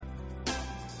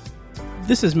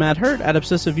This is Matt Hurt at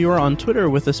Obsessive Viewer on Twitter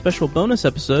with a special bonus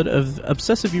episode of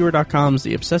ObsessiveViewer.com's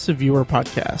The Obsessive Viewer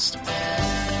Podcast.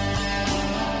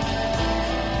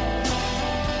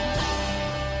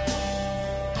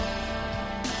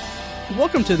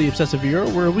 Welcome to The Obsessive Viewer.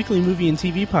 We're a weekly movie and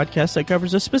TV podcast that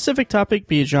covers a specific topic,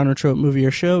 be it genre, trope, movie,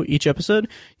 or show, each episode.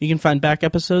 You can find back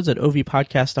episodes at OV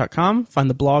podcast.com,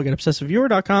 find the blog at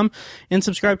ObsessiveViewer.com, and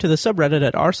subscribe to the subreddit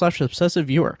at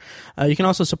r/ObsessiveViewer. You can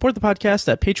also support the podcast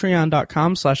at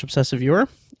Patreon.com/ObsessiveViewer.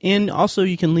 And also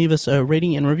you can leave us a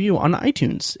rating and review on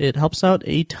iTunes. It helps out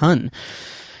a ton.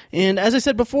 And as I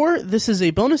said before, this is a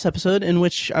bonus episode in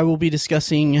which I will be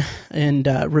discussing and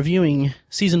reviewing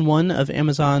Season 1 of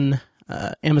Amazon's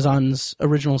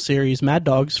original series, Mad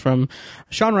Dogs, from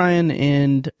Sean Ryan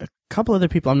and a couple other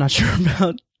people I'm not sure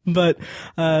about. But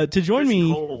to join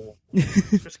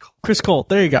Chris Cole.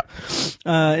 There you go.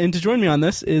 And to join me on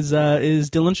this is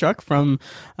Dylan Schuck from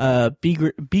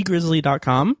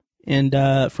BeGrizzly.com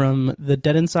and from The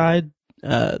Dead Inside,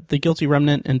 The Guilty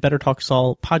Remnant, and Better Talk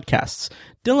Saul podcasts.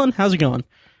 Dylan, how's it going?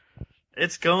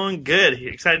 It's going good.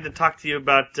 Excited to talk to you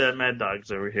about Mad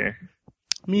Dogs over here.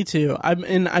 Me too.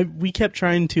 We kept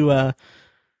trying to.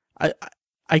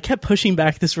 I kept pushing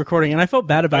back this recording, and I felt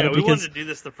bad about it because we wanted to do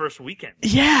this the first weekend.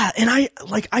 Yeah, and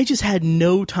I just had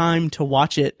no time to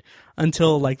watch it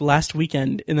until last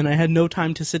weekend, and then I had no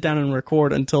time to sit down and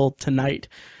record until tonight,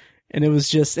 and it was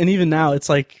just. And even now,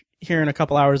 it's here in a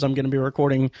couple hours, I'm going to be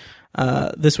recording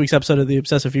this week's episode of The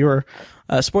Obsessive Viewer.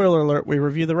 Spoiler alert: we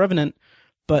review The Revenant,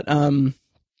 but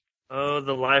Oh,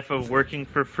 the life of working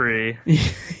for free.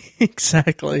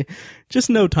 Exactly. Just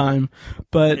no time.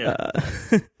 But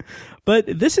but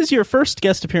this is your first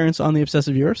guest appearance on The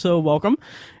Obsessive Viewer, so welcome.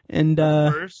 And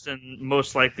first and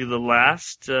most likely the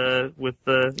last with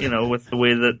the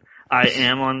way that I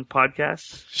am on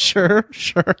podcasts. Sure.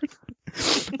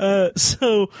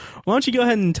 So why don't you go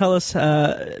ahead and tell us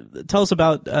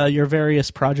about your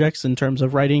various projects in terms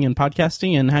of writing and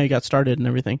podcasting and how you got started and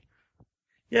everything.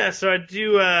 Yeah, so I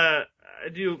do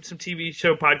some TV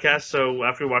show podcasts. So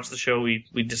after we watch the show, we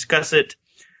discuss it.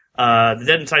 The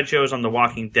Dead Inside show is on The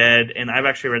Walking Dead, and I've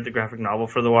actually read the graphic novel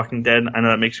for The Walking Dead. I know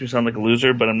that makes me sound like a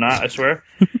loser, but I'm not, I swear.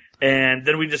 And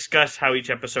then we discuss how each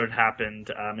episode happened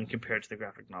and compare it to the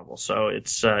graphic novel. So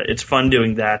it's fun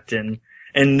doing that and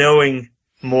knowing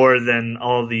more than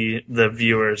all the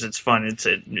viewers. It's fun.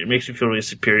 It makes me feel really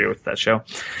superior with that show.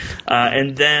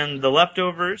 And then The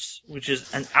Leftovers, which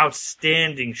is an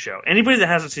outstanding show. Anybody that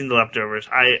hasn't seen The Leftovers,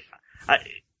 I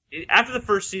after the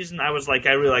first season, I was like,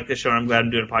 I really like this show, and I'm glad I'm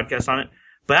doing a podcast on it.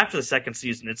 But after the second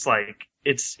season, it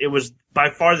was by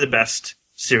far the best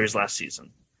series last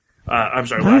season.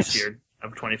 Nice. Last year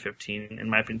of 2015, in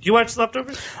my opinion. Do you watch The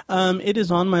Leftovers? It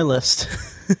is on my list.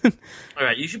 All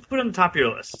right, you should put it on the top of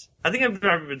your list. I think I've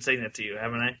never been saying that to you,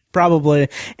 haven't I? Probably.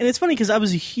 And it's funny because I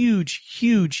was a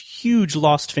huge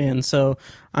Lost fan, so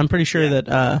I'm pretty sure that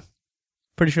I'll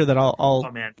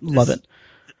love it.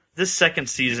 This second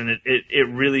season, it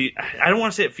really, I don't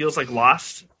want to say it feels like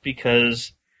Lost,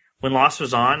 because when Lost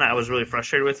was on, I was really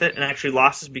frustrated with it, and actually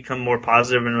Lost has become more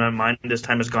positive in my mind as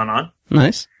time has gone on.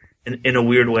 Nice. In a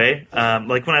weird way. When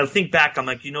I think back, I'm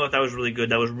like, you know what, that was really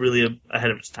good. That was really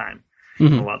ahead of its time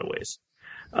in a lot of ways.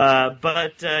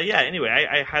 Anyway,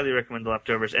 I highly recommend The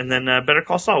Leftovers. And then Better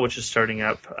Call Saul, which is starting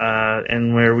up,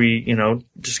 and where we,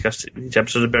 discussed each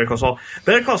episode of Better Call Saul.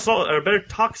 Better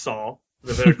Talk Saul,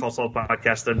 the Better Call Saul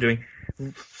podcast that I'm doing.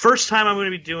 First time I'm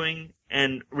going to be doing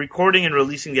and recording and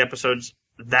releasing the episodes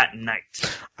that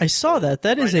night. I saw that.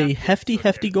 That is a hefty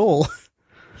goal.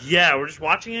 Yeah, we're just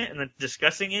watching it and then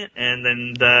discussing it, and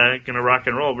then gonna rock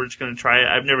and roll. We're just gonna try it.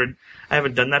 I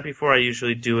haven't done that before. I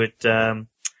usually do it the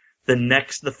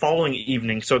following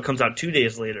evening, so it comes out 2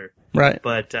 days later. Right.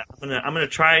 But I'm gonna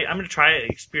try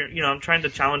experience. I'm trying to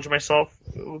challenge myself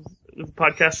with the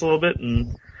podcast a little bit,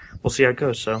 and we'll see how it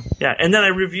goes. So yeah, and then I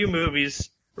review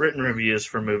movies, written reviews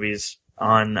for movies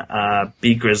on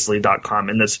BeGrizzly.com,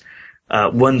 and that's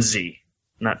 1 Z,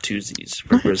 not 2 Z's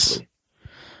for Grizzly.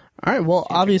 All right. Well,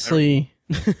 obviously,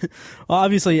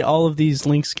 all of these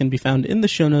links can be found in the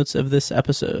show notes of this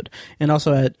episode, and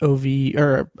also at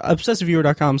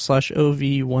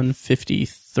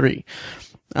ObsessiveViewer.com/OV153.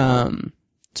 So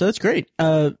that's great.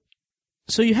 So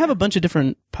you have a bunch of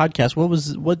different podcasts.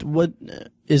 What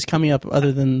is coming up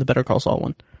other than the Better Call Saul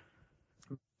one?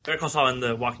 Better Call Saul and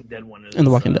the Walking Dead one is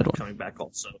coming back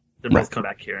also. They're both coming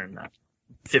back here in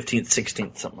 15th,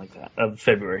 16th, something like that, of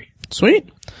February. Sweet.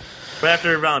 Right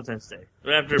after Valentine's Day.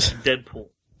 Right after Deadpool.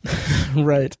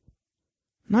 Right.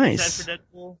 Nice. Excited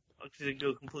for Deadpool? To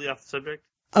go completely off the subject?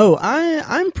 Oh,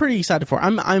 I'm pretty excited for it.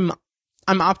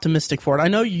 optimistic for it. I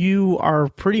know you are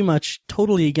pretty much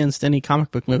totally against any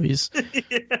comic book movies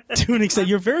to an extent.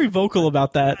 You're very vocal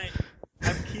about that.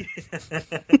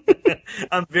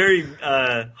 I'm very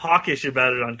hawkish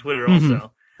about it on Twitter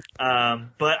also.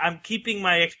 But I'm keeping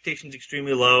my expectations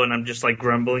extremely low, and I'm just like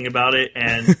grumbling about it,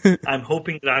 and I'm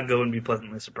hoping that I'll go and be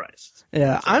pleasantly surprised.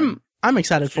 Yeah, so I'm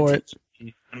excited for it.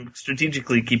 I'm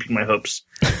strategically keeping my hopes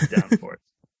down for it.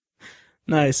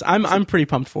 Nice. I'm pretty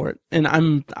pumped for it, and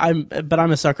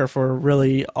I'm a sucker for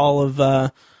really all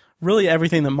of really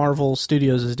everything that Marvel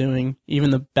Studios is doing,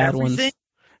 even the bad ones.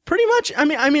 Pretty much.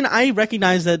 I mean, I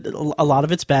recognize that a lot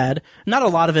of it's bad. Not a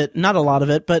lot of it,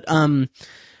 but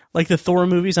like the Thor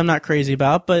movies, I'm not crazy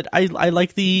about. But I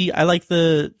like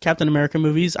the Captain America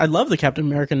movies. I love the Captain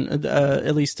American,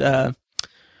 at least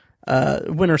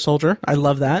Winter Soldier. I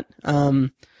love that.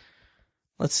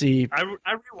 Let's see. I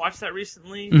rewatched that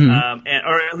recently,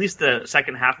 or at least the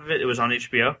second half of it. It was on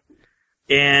HBO,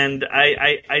 and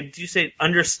I do say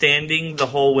understanding the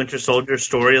whole Winter Soldier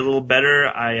story a little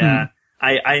better.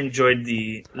 I enjoyed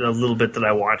the little bit that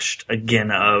I watched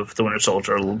again of the Winter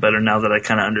Soldier a little better now that I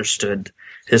kind of understood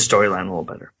his storyline a little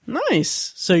better.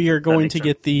 Nice. So you're going to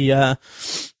get the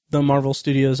Marvel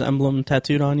Studios emblem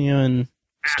tattooed on you and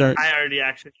start. I already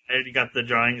got the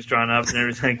drawings drawn up and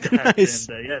everything like that. Nice.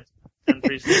 And, yeah.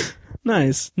 Pretty soon.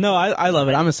 Nice. No, I love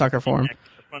it. I'm a sucker for him.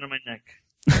 The front of my neck.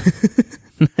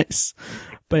 Nice.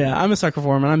 But yeah, I'm a sucker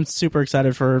for him, and I'm super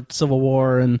excited for Civil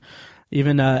War and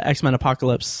even X-Men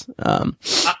Apocalypse. I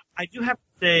do have to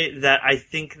say that I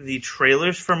think the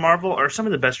trailers for Marvel are some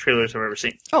of the best trailers I've ever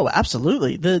seen. Oh,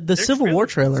 absolutely. The Civil War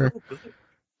trailer. So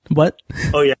what?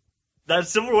 Oh, yeah. That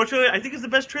Civil War trailer, I think, is the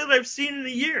best trailer I've seen in a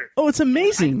year. Oh, it's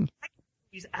amazing.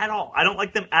 At all. I don't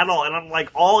like them at all, and I'm like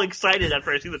all excited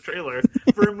after I see the trailer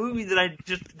for a movie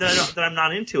that I'm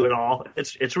not into at all.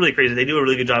 It's really crazy. They do a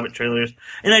really good job at trailers,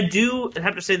 and I do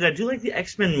have to say that I do like the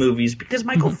X-Men movies because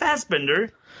Michael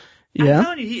Fassbender. Yeah, I'm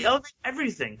telling you, he elevates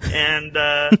everything, and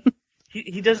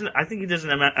he doesn't. I think he does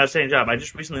an outstanding job. I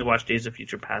just recently watched Days of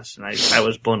Future Past, and I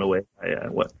was blown away by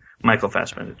what Michael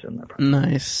Fassbender did in that project.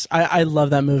 Nice. I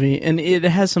love that movie, and it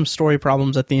has some story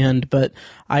problems at the end, but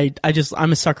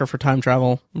I'm a sucker for time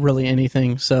travel, really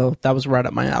anything, so that was right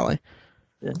up my alley.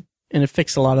 Yeah. And it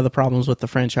fixed a lot of the problems with the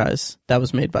franchise that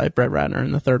was made by Brett Ratner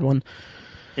in the third one.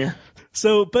 Yeah.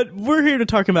 So, but we're here to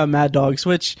talk about Mad Dogs,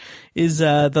 which is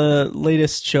the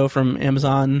latest show from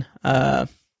Amazon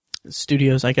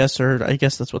Studios, I guess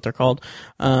that's what they're called.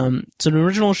 It's an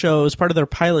original show. It was part of their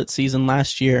pilot season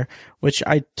last year, which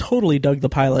I totally dug the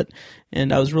pilot,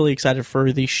 and I was really excited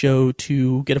for the show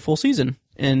to get a full season,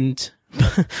 and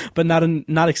but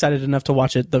not excited enough to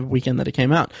watch it the weekend that it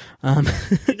came out.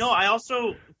 I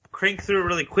also cranked through it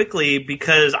really quickly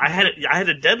because I had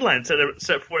a deadline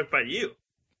set forth by you.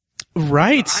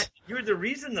 Right. You're the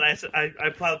reason that I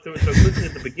plowed through it so quickly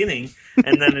at the beginning,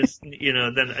 and then it's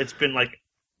been like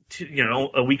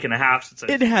a week and a half since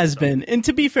it has been. And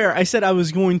to be fair, I said I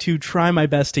was going to try my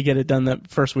best to get it done that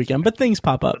first weekend, but things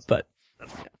pop up. That's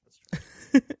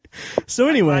so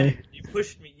anyway, you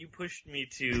pushed me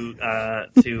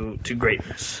to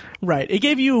greatness. Right. It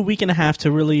gave you a week and a half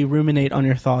to really ruminate on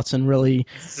your thoughts and really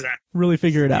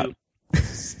figure it out.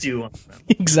 Stew on them.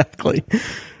 Exactly.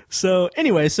 So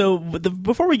anyway,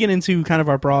 before we get into kind of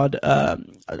our broad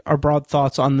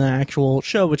thoughts on the actual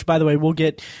show, which by the way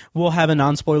we'll have a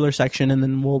non-spoiler section, and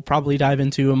then we'll probably dive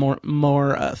into a more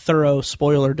thorough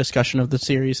spoiler discussion of the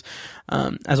series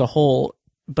as a whole.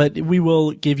 But we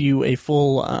will give you a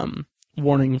full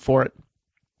warning for it.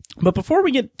 But before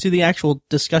we get to the actual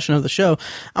discussion of the show,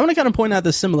 I want to kind of point out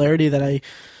the similarity that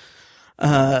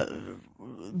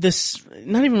this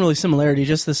not even really similarity,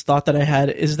 just this thought that I had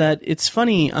is that it's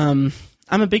funny. I'm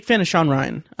a big fan of Sean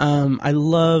Ryan. I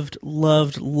loved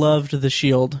The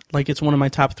Shield. Like, it's one of my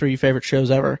top 3 favorite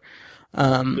shows ever. It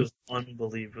was an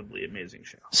unbelievably amazing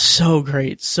show. So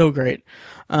great.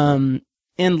 And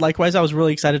likewise, I was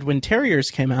really excited when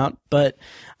Terriers came out, but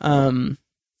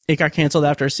it got canceled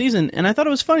after a season. And I thought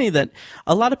it was funny that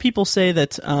a lot of people say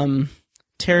that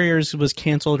Terriers was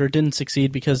canceled or didn't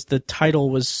succeed because the title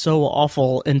was so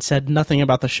awful and said nothing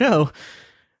about the show,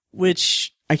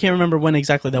 which I can't remember when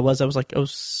exactly that was. I was like, 09 or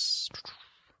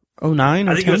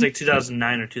I think 10? it was like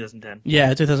 2009 or 2010.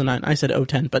 Yeah, 2009. I said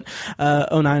 010, but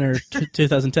 09 or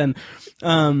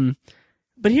 2010.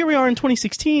 But here we are in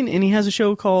 2016, and he has a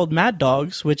show called Mad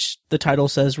Dogs, which the title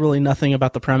says really nothing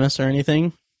about the premise or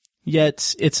anything.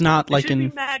 Yet it's not like be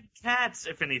Mad Cats,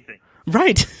 if anything.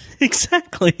 Right,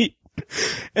 exactly.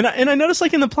 And I noticed,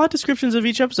 like, in the plot descriptions of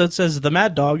each episode, it says the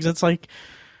Mad Dogs. It's like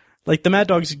the Mad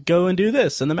Dogs go and do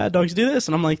this, and the Mad Dogs do this,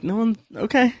 and I'm like, no one,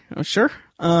 okay, sure.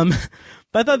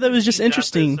 But I thought that was just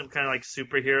interesting. Some kind of like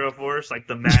superhero force, like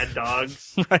the Mad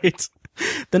Dogs. Right.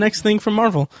 The next thing from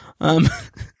Marvel.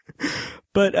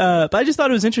 But I just thought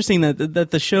it was interesting that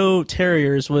the show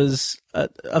Terriers was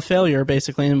a failure,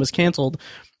 basically, and was canceled.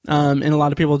 And a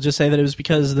lot of people just say that it was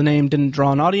because the name didn't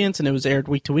draw an audience and it was aired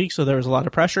week to week, so there was a lot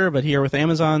of pressure. But here with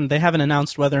Amazon, they haven't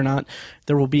announced whether or not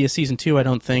there will be a season 2, I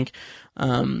don't think.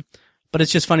 But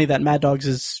it's just funny that Mad Dogs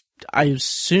is, I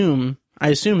assume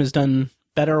is done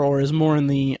better or is more in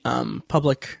the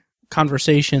public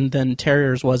conversation than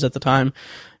Terriers was at the time.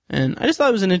 And I just thought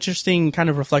it was an interesting kind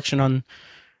of reflection on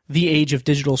the age of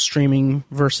digital streaming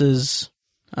versus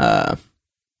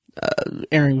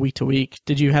airing week to week.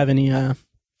 Did you have any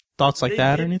thoughts like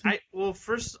that or anything? Well,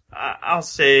 first, I'll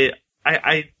say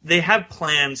they have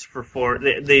plans for 4.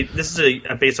 This is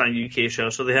a based on a UK show,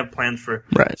 so they have plans for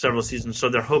several seasons. So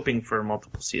they're hoping for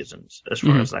multiple seasons as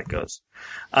far as that goes.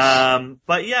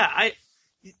 But yeah,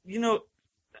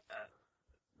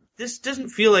 this doesn't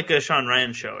feel like a Sean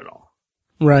Ryan show at all.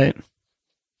 Right.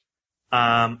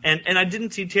 And I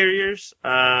didn't see Terriers,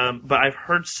 but I've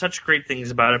heard such great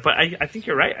things about it. But I think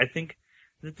you're right. I think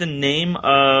that the name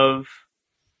of,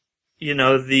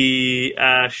 the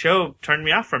show turned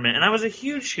me off from it. And I was a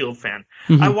huge S.H.I.E.L.D. fan.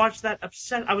 I watched that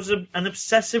I was an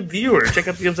obsessive viewer. Check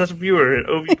out the obsessive viewer at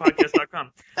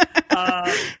ovpodcast.com.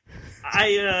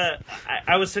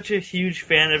 I was such a huge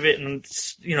fan of it, and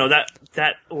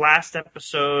that last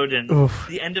episode and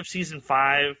the end of season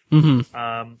 5,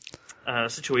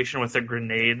 situation with a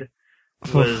grenade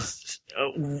was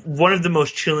one of the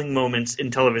most chilling moments in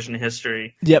television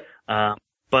history. Yep.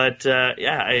 But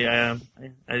I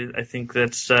think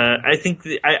that's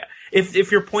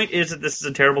if your point is that this is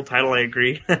a terrible title, I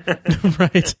agree.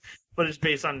 Right. But it's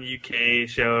based on a UK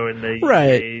show, and the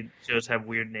UK shows have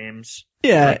weird names.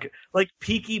 Yeah. Like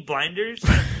Peaky Blinders.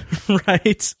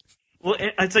 Right. Well,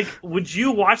 it's like, would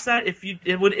you watch that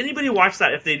would anybody watch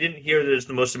that if they didn't hear that it's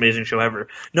the most amazing show ever?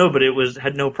 No, but it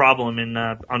had no problem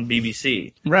on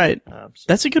BBC. Right.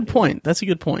 That's a good point. But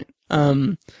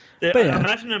yeah.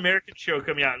 Imagine an American show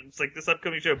coming out. It's like this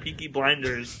upcoming show, Peaky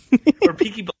Blinders, or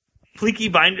Peaky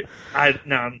Blinders.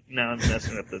 No, I'm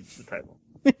messing up the title.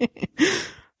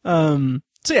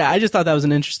 So yeah, I just thought that was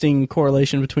an interesting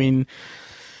correlation between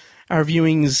our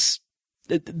viewings,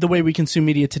 the way we consume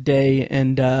media today,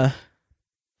 and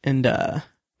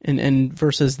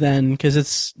versus then,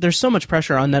 because there's so much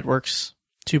pressure on networks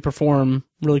to perform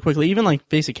really quickly, even like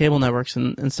basic cable networks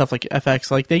and stuff like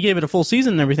FX. Like, they gave it a full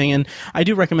season and everything, and I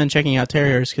do recommend checking out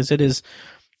Terriers because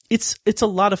it's a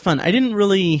lot of fun.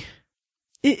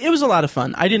 It was a lot of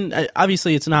fun.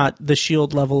 Obviously it's not the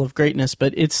S.H.I.E.L.D. level of greatness,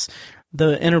 but it's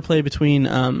the interplay between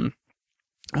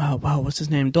what's his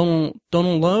name, Donald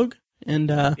Logue and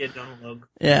Donald Logue,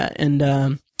 and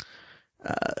the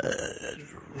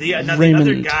Raymond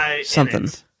other guy something. In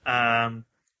it,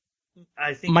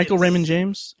 I think Michael Raymond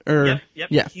James, or yep.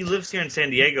 Yeah, he lives here in San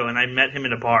Diego, and I met him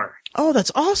in a bar. Oh,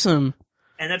 that's awesome!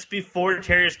 And that's before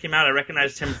Terriers came out. I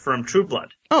recognized him from True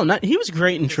Blood. Oh, he was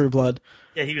great in True Blood.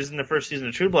 Yeah, he was in the first season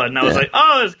of True Blood, and I was like,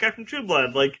 oh, it's a guy from True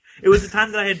Blood. Like, it was the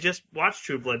time that I had just watched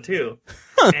True Blood, too.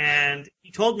 And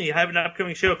he told me, I have an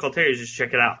upcoming show called Terriers, just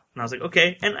check it out. And I was like,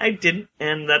 okay, and I didn't,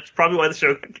 and that's probably why the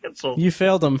show got canceled. You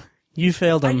failed him. You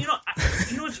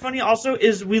know what's funny also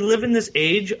is we live in this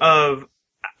age of,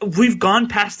 we've gone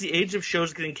past the age of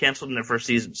shows getting canceled in their first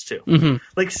seasons, too. Mm-hmm.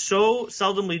 Like, so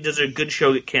seldomly does a good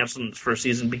show get canceled in its first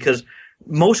season, because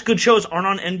most good shows aren't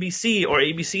on NBC or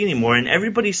ABC anymore, and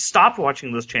everybody stopped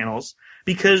watching those channels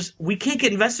because we can't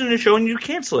get invested in a show and you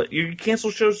cancel it. You cancel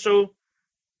shows so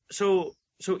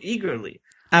eagerly.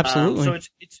 Absolutely. So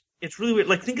it's really weird.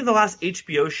 Like, think of the last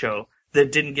HBO show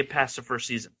that didn't get past the first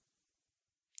season.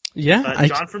 Yeah,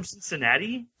 John from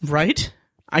Cincinnati. Right.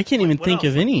 I can't even think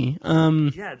of any.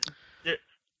 Yeah.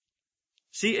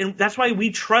 See, and that's why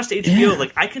we trust HBO. Yeah.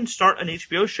 Like, I can start an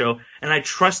HBO show and I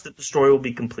trust that the story will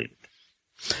be completed.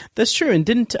 That's true. And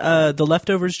didn't The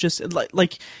Leftovers just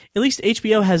like at least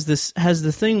HBO has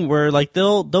the thing where like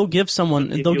they'll give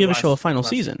a show a final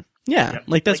season. Yeah,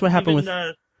 like that's what happened with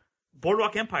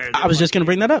Boardwalk Empire. I was just going to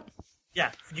bring that up.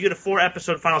 Yeah, you get a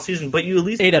 4-episode final season, but you at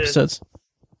least 8 episodes.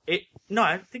 No,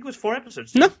 I think it was 4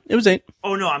 episodes. No, it was 8.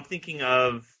 Oh no, I'm thinking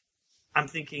of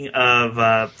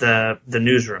the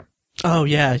Newsroom. Oh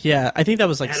yeah. I think that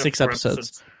was like 6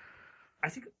 episodes. I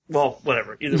think. Well,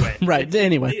 whatever. Either way. Right.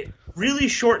 Anyway, really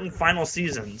shortened final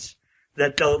seasons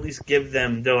that they'll at least give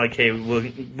them. They're like, hey, we're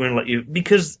going to let you,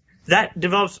 because that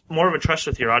develops more of a trust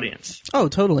with your audience. Oh,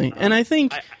 totally. And I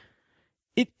think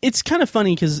it's kind of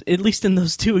funny because at least in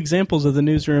those 2 examples of The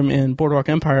Newsroom and Boardwalk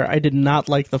Empire, I did not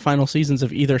like the final seasons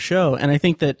of either show. And I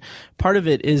think that part of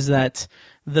it is that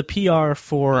the PR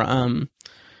for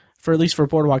at least for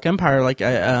Boardwalk Empire, like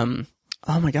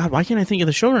oh my God, why can't I think of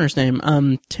the showrunner's name?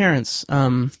 Terrence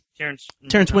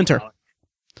Winter.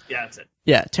 Yeah, that's it.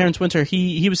 Yeah, Terrence Winter.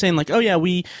 He was saying like, oh yeah,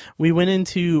 we went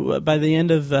into by the end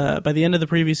of the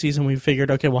previous season, we figured,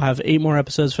 okay, we'll have 8 more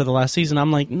episodes for the last season.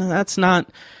 I'm like, no, that's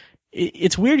not.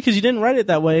 It's weird because you didn't write it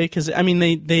that way. Because I mean,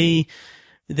 they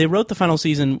wrote the final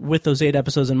season with those 8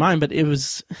 episodes in mind, but it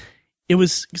was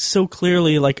so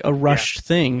clearly like a rushed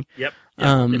thing. Yep.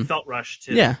 It felt rushed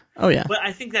too. Yeah. Oh yeah. But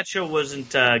I think that show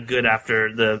wasn't good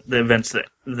after the events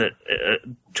that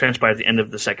transpired at the end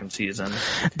of the second season.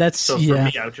 So for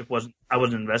me, I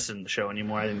wasn't invested in the show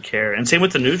anymore. I didn't care. And same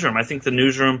with the Newsroom. I think the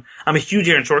Newsroom. I'm a huge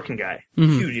Aaron Sorkin guy.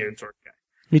 Mm-hmm. Huge Aaron Sorkin guy.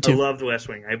 Me too. I love The West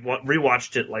Wing. I've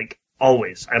rewatched it like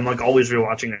always. I'm like always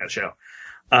rewatching that show.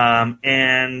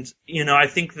 And I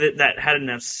think that had an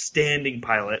outstanding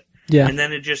pilot. Yeah. And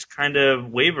then it just kind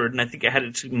of wavered, and I think it had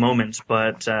its moments,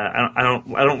 but I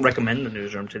don't recommend the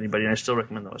Newsroom to anybody, and I still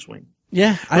recommend the West Wing.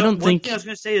 Yeah, One thing I was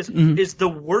going to say is is the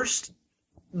worst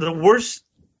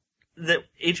that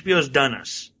HBO's done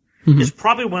us is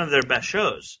probably one of their best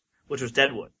shows, which was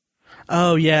Deadwood.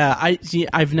 Oh yeah,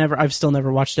 I've still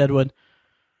never watched Deadwood.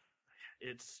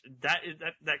 It's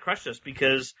that crushed us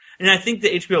because, and I think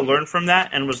that HBO learned from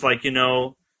that and was like,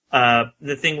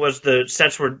 the thing was the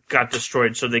sets got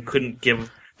destroyed, so they couldn't they were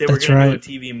going to do a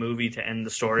TV movie to end the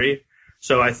story.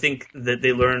 So I think that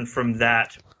they learned from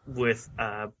that with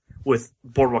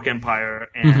Boardwalk Empire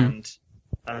and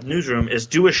Newsroom is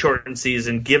do a shortened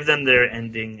season, give them their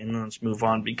ending, and then let's move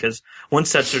on, because once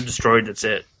sets are destroyed, that's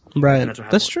it. Right.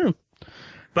 That's true.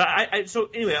 But so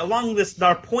anyway, along this,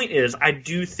 our point is, I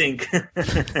do think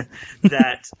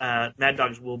that Mad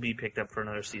Dogs will be picked up for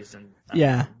another season.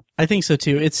 Yeah. I think so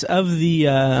too. It's of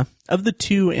the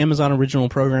 2 Amazon original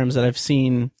programs that I've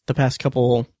seen the past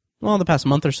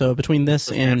month or so, between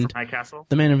this and High Castle?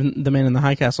 the Man in the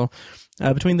High Castle.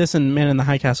 Between this and Man in the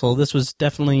High Castle, this was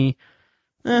definitely.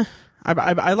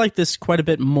 I like this quite a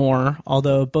bit more.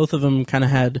 Although both of them kind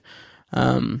of had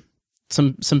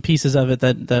some pieces of it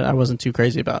that I wasn't too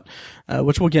crazy about,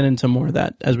 which we'll get into more of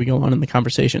that as we go on in the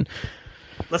conversation.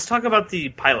 Let's talk about the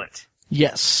pilot.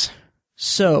 Yes.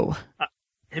 So.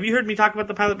 Have you heard me talk about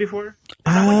the pilot before?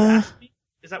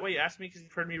 Is that why you asked me? Because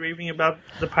you've heard me raving about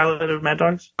the pilot of Mad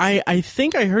Dogs? I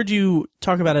think I heard you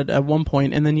talk about it at one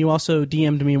point, and then you also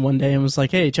DM'd me one day and was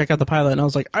like, hey, check out the pilot. And I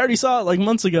was like, I already saw it like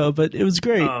months ago, but it was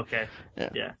great. Oh, okay.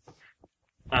 Yeah.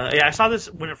 I saw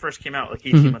this when it first came out, like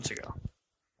 18 months ago.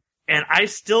 And I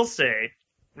still say,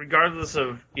 regardless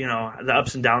of, the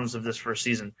ups and downs of this first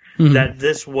season, that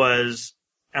this was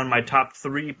on my top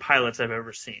 3 pilots I've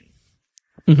ever seen.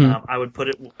 I would put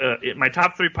it my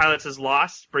top 3 pilots is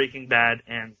Lost, Breaking Bad,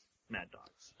 and Mad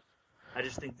Dogs. I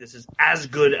just think this is as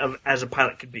good as a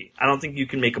pilot could be. I don't think you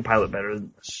can make a pilot better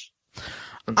than this.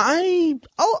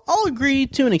 I'll agree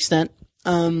to an extent.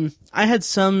 I had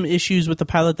some issues with the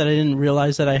pilot that I didn't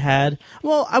realize that I had.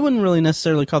 Well, I wouldn't really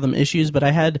necessarily call them issues, but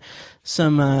I had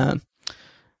some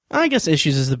I guess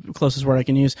issues is the closest word I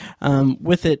can use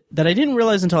with it that I didn't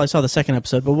realize until I saw the second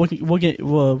episode. But we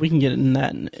can get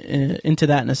into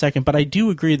that in a second. But I do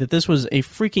agree that this was a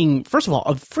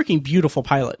freaking beautiful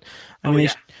pilot. I mean,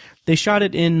 they shot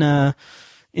it in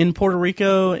Puerto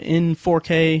Rico in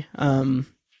 4K.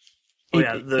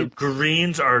 The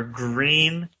greens are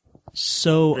green.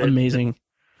 So amazing.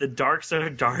 The darks are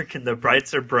dark and the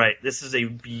brights are bright. This is a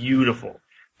beautiful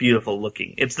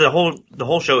looking. It's the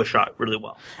whole show is shot really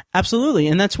well. Absolutely,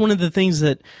 and that's one of the things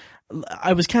that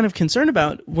I was kind of concerned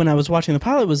about when I was watching the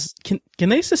pilot was can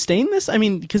they sustain this? I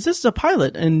mean, because this is a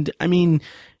pilot, and I mean,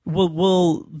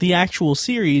 will the actual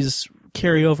series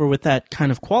carry over with that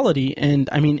kind of quality? And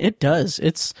I mean, it does.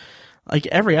 It's like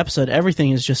every episode,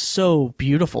 everything is just so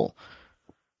beautiful.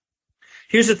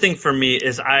 Here's the thing for me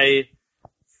is I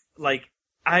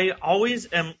always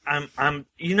am I'm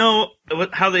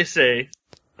how they say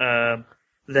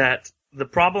that the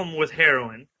problem with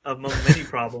heroin, among many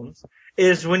problems,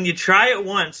 is when you try it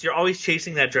once, you're always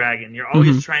chasing that dragon. You're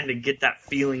always trying to get that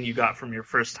feeling you got from your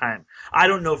first time. I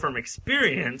don't know from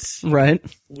experience. Right.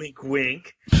 Wink,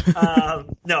 wink. No,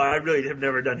 I really have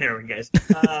never done heroin, guys.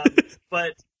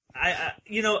 But I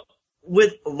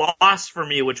with Lost for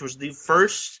me, which was the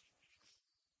first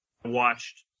I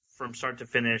watched from start to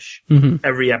finish,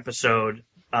 every episode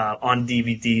on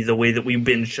DVD, the way that we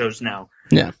binge shows now.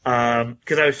 Yeah.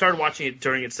 Because I started watching it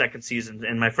during its second season,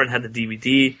 and my friend had the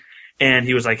DVD, and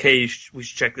he was like, hey, we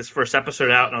should check this first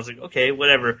episode out. And I was like, okay,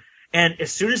 whatever. And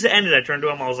as soon as it ended, I turned to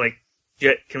him, I was like,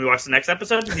 can we watch the next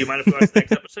episode? Do you mind if we watch the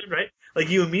next episode, right? Like,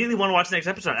 you immediately want to watch the next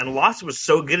episode. And Lost was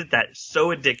so good at that, so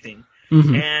addicting.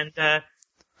 And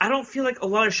I don't feel like a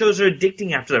lot of shows are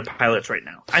addicting after their pilots right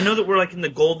now. I know that we're like in the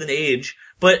golden age,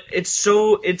 but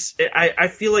I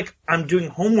feel like I'm doing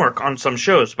homework on some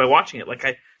shows by watching it. Like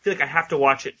I feel like I have to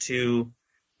watch it to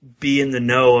be in the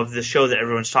know of the show that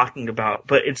everyone's talking about.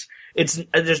 But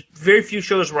there's very few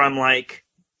shows where I'm like,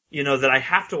 that I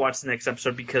have to watch the next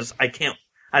episode because I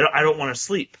don't want to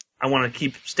sleep. I want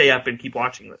to stay up and keep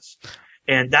watching this.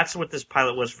 And that's what this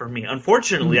pilot was for me.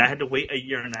 Unfortunately, I had to wait a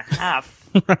year and a half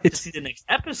right. to see the next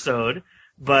episode,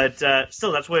 but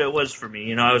still, that's what it was for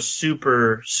me. I was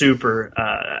super, super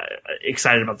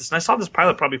excited about this. And I saw this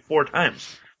pilot probably 4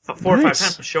 times, 4 or 5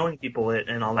 times, showing people it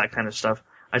and all that kind of stuff.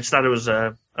 I just thought it was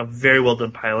a very well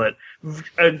done pilot,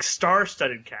 a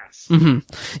star-studded cast. Mm-hmm.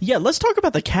 Yeah, let's talk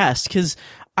about the cast, because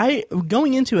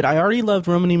going into it, I already loved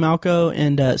Romany Malco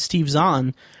and Steve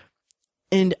Zahn,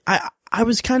 and I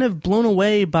was kind of blown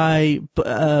away by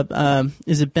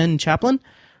is it Ben Chaplin?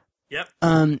 Yep.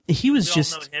 He was we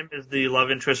just all know him as the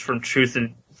love interest from Truth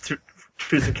and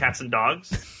Cats and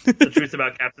Dogs, the Truth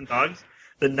About Cats and Dogs,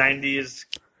 the 90s.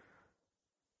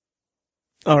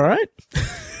 All right.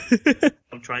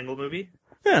 Triangle movie.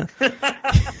 Yeah.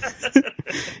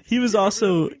 He was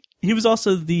also basically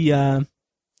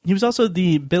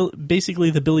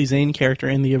the Billy Zane character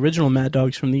in the original Mad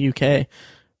Dogs from the UK,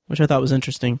 which I thought was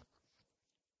interesting.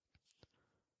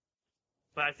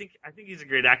 But I think he's a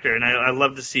great actor, and I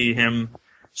love to see him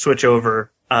switch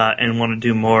over and want to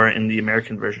do more in the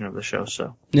American version of the show.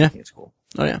 So yeah, I think it's cool.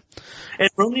 Oh yeah. And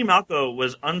Romany Malco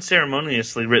was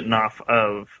unceremoniously written off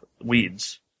of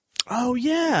Weeds. Oh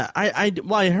yeah,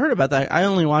 I heard about that. I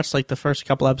only watched like the first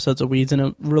couple episodes of Weeds, and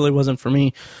it really wasn't for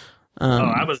me.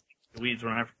 I was Weeds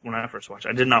when I first watched it.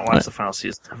 I did not watch the final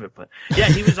season of it, but yeah,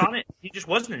 he was on it. He just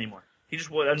wasn't anymore.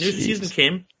 A new season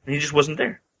came, and he just wasn't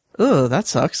there. Oh, that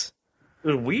sucks. It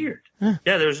was weird. Yeah,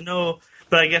 there was no.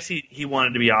 But I guess he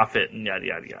wanted to be off it, and yada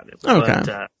yada yada. Okay.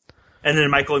 But, and then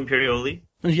Michael Imperioli.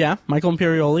 Yeah, Michael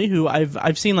Imperioli, who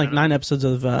I've seen like 9 episodes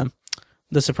of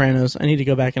The Sopranos. I need to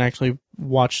go back and actually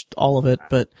watch all of it,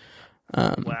 but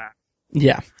wow.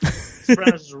 Yeah.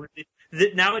 Sopranos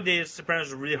is nowadays Sopranos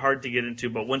is really hard to get into,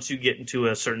 but once you get into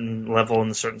a certain level in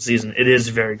a certain season, it is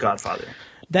very Godfather.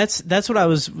 That's what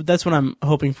I'm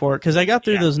hoping for, because I got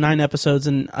through those 9 episodes,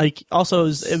 and I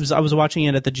was watching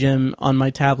it at the gym on my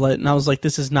tablet, and I was like,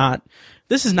 this is not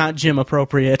gym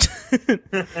appropriate.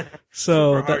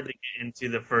 So super hard to get into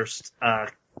the first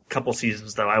couple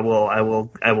seasons, though. I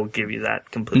will give you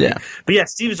that completely. Yeah. But yeah,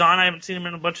 Steve Zahn, I haven't seen him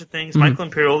in a bunch of things. Mm-hmm. Michael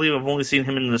Imperioli, I've only seen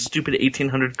him in the stupid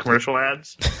 1800 commercial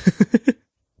ads.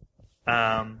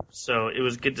 So it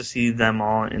was good to see them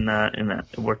all in that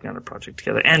working on a project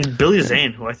together. And Billy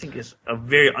Zane, who I think is a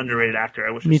very underrated actor.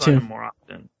 I wish I saw him more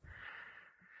often.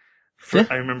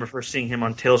 I remember first seeing him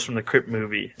on Tales from the Crypt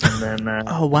movie, and then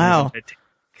oh wow,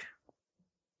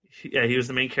 he was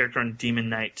the main character on Demon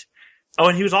Knight. Oh,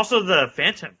 and he was also the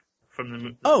Phantom from the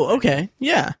movie. Oh, okay,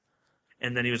 yeah.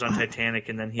 And then he was on Titanic,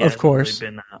 and then he has really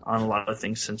been on a lot of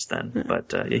things since then. Yeah.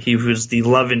 But he was the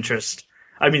love interest.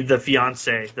 I mean, the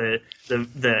fiance, the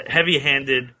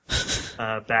heavy-handed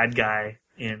bad guy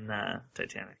in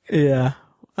Titanic. Yeah,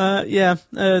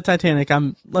 Titanic.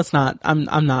 I'm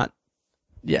not.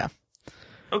 Yeah.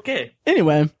 Okay.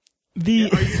 Anyway, are you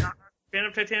not a fan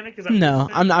of Titanic? Is that no,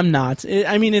 I'm not.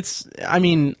 I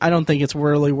don't think it's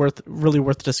really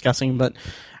worth discussing. But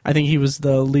I think he was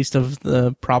the least of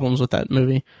the problems with that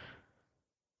movie.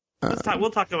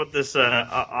 We'll talk about this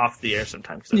off the air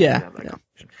sometime. Yeah.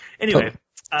 Anyway.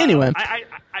 Anyway,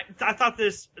 I thought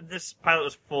this pilot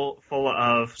was full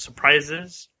of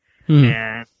surprises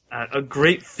and a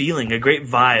great feeling, a great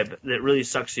vibe that really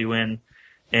sucks you in.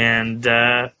 And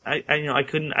it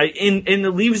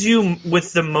leaves you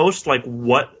with the most like,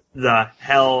 what the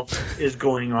hell is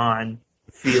going on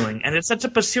feeling, and it sets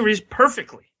up a series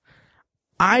perfectly.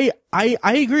 I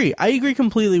agree. I agree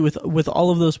completely with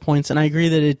all of those points, and I agree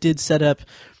that it set up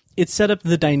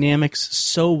the dynamics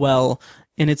so well.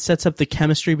 And it sets up the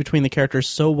chemistry between the characters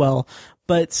so well,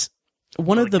 but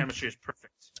the chemistry is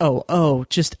perfect. Oh,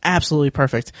 just absolutely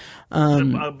perfect.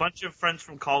 A bunch of friends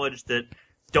from college that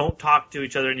don't talk to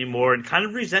each other anymore and kind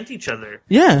of resent each other.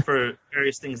 Yeah. For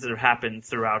various things that have happened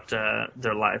throughout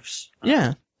their lives.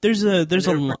 Yeah. There's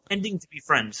pretending to be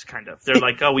friends, kind of. They're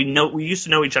like, oh, we used to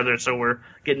know each other, so we're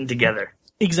getting together.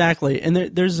 Exactly, and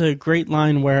there's a great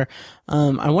line where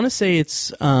I want to say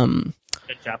it's Chaplin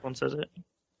says it.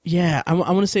 Yeah, I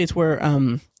want to say it's where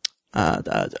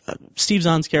Steve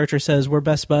Zahn's character says, "We're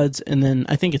best buds," and then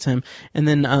I think it's him, and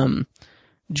then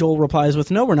Joel replies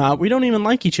with, "No, we're not. We don't even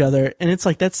like each other." And it's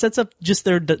like that sets up just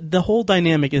the whole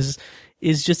dynamic is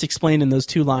just explained in those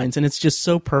 2 lines, and it's just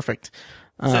so perfect.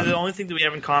 So the only thing that we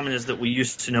have in common is that we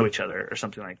used to know each other or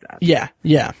something like that. Yeah,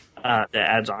 yeah. That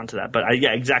adds on to that. But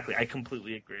yeah, exactly. I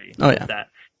completely agree with that.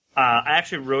 I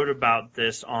actually wrote about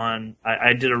this on.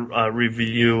 I did a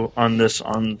review on this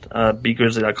on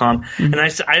BeGrizzly.com, and I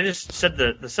just said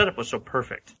the setup was so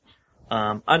perfect.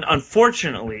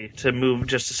 Unfortunately, to move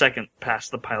just a second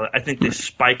past the pilot, I think they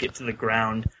spike it to the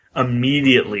ground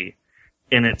immediately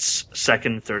in its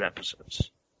second and third episodes.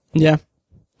 Yeah.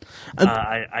 Go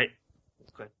ahead.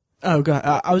 Oh god,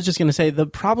 I was just gonna say the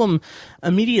problem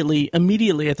immediately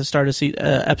at the start of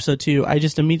episode 2, I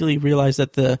just immediately realized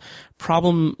that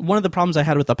one of the problems I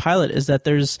had with the pilot is that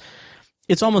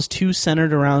it's almost too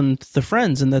centered around the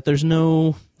friends, and that there's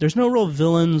no real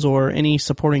villains or any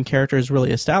supporting characters really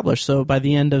established. So by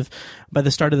the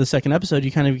start of the second episode,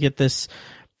 you kind of get this.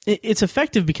 It's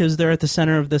effective because they're at the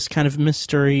center of this kind of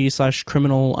mystery /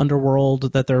 criminal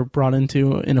underworld that they're brought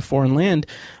into in a foreign land,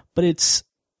 but it's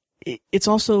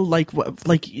also like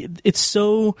it's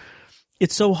so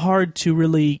hard to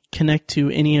really connect to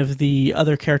any of the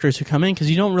other characters who come in because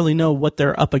you don't really know what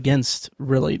they're up against.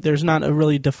 Really, there's not a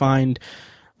really defined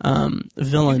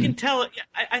villain. You can tell.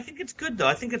 I think it's good though.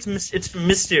 I think it's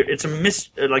mysterious.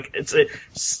 It's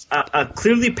a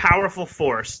clearly powerful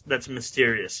force that's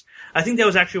mysterious. I think that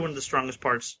was actually one of the strongest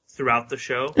parts throughout the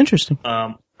show. Interesting.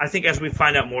 I think as we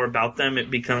find out more about them, it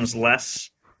becomes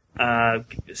less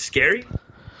scary.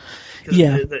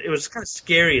 Yeah, it was kind of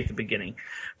scary at the beginning,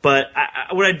 but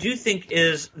what I do think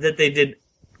is that they did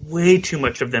way too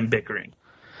much of them bickering.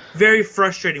 Very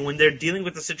frustrating when they're dealing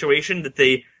with a situation that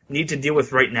they need to deal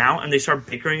with right now, and they start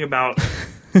bickering about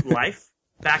life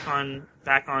back on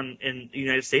in the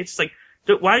United States. It's like,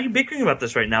 why are you bickering about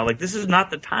this right now? Like, this is not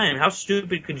the time. How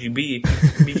stupid could you be?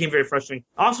 It became very frustrating.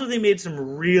 Also, they made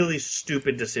some really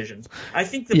stupid decisions. I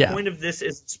think the point of this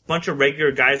is it's a bunch of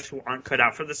regular guys who aren't cut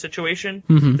out for the situation.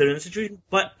 Mm-hmm. They're in the situation.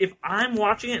 But if I'm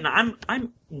watching it, and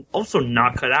I'm also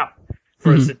not cut out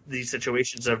for these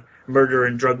situations of murder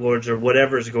and drug lords or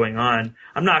whatever is going on,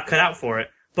 I'm not cut out for it.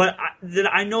 But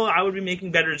I know I would be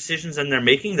making better decisions than they're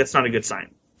making. That's not a good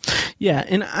sign. Yeah,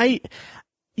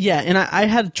 and I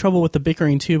had trouble with the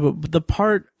bickering too, but the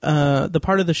part of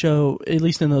the show, at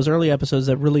least in those early episodes,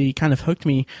 that really kind of hooked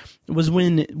me was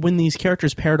when these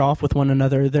characters paired off with one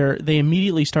another. They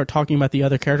immediately start talking about the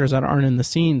other characters that aren't in the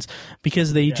scenes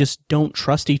because they just don't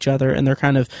trust each other, and they're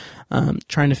kind of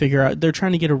trying to figure out. They're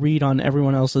trying to get a read on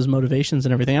everyone else's motivations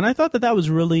and everything. And I thought that was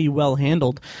really well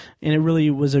handled, and it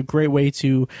really was a great way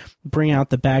to bring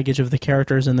out the baggage of the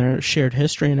characters and their shared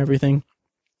history and everything.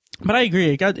 But I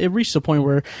agree. It reached a point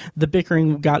where the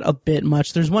bickering got a bit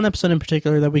much. There's one episode in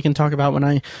particular that we can talk about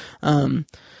when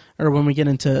when we get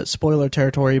into spoiler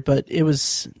territory. But it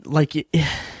was like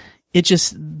it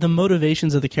just the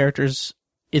motivations of the characters.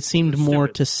 It seemed more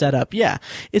to set up. Yeah,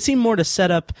 it seemed more to set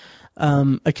up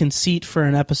a conceit for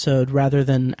an episode rather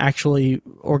than actually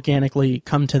organically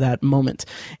come to that moment.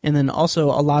 And then also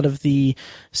a lot of the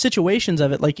situations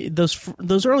of it, like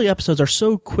those early episodes are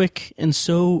so quick and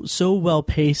so well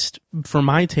paced for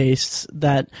my tastes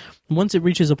that once it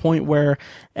reaches a point where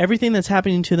everything that's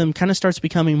happening to them kind of starts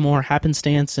becoming more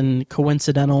happenstance and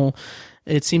coincidental,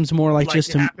 it seems more like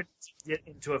just to get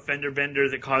into a fender bender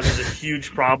that causes a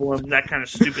huge problem, that kind of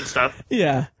stupid stuff.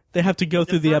 Yeah. They have to go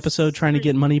through the episode trying to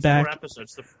get money back. 4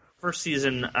 episodes. The first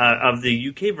season of the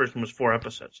UK version was 4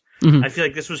 episodes. Mm-hmm. I feel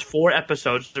like this was 4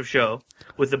 episodes of show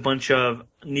with a bunch of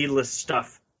needless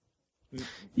stuff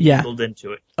built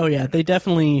into it. Oh yeah, they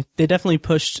definitely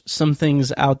pushed some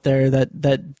things out there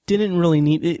that didn't really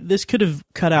need it. This could have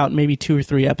cut out maybe 2 or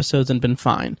 3 episodes and been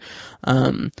fine.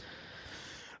 But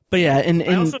yeah, and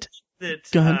I also think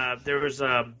that go ahead. There was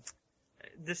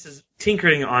this is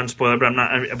tinkering on spoiler, but I'm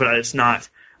not. But it's not.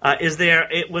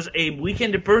 It was a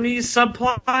Weekend at Bernie's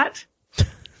subplot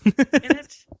in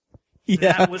it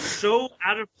that was so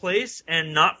out of place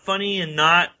and not funny and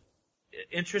not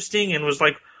interesting and was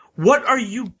like, what are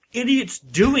you idiots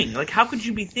doing? Like, how could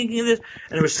you be thinking of this?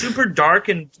 And it was super dark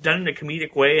and done in a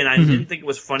comedic way, and I didn't think it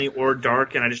was funny or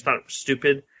dark, and I just thought it was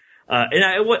stupid.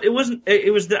 I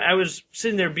was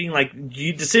sitting there being like,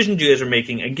 decisions you guys are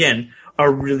making, again,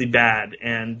 are really bad,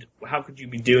 and how could you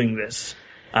be doing this?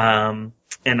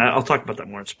 And I'll talk about that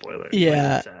more in spoilers.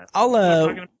 Yeah,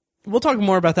 we'll talk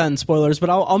more about that in spoilers, but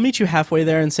I'll meet you halfway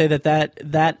there and say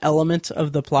that element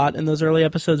of the plot in those early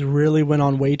episodes really went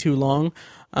on way too long.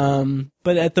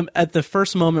 But at the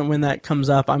first moment when that comes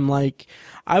up, I'm like,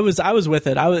 I was with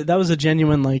it. That was a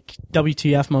genuine like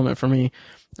WTF moment for me,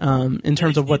 in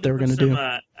terms of what they were going to do.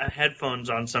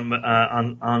 Headphones on somebody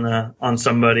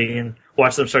and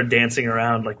watch them start dancing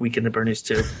around like Weekend at Bernie's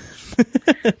too.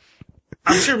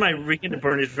 I'm sure my Weekend at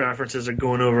Bernie's references are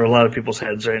going over a lot of people's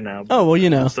heads right now. Oh, well, you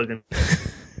know. Gonna...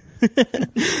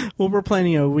 Well, we're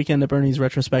planning a Weekend at Bernie's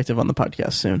retrospective on the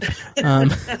podcast soon.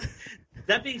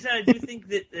 That being said, I do think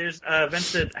that there's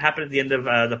events that happen at the end of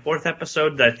the 4th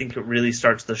episode that I think it really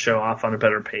starts the show off on a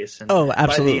better pace. And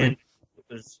absolutely. By the end,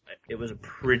 it was a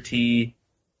pretty...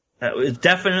 it was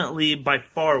definitely by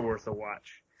far worth a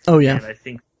watch. Oh, yeah. And I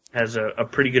think has a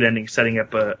pretty good ending, setting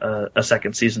up a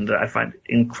second season that I find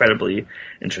incredibly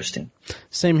interesting.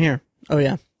 Same here. Oh,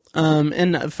 yeah.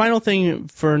 And final thing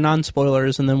for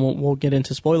non-spoilers, and then we'll get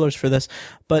into spoilers for this.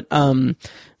 But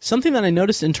something that I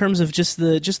noticed in terms of just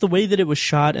the way that it was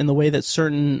shot and the way that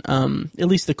certain, at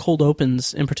least the cold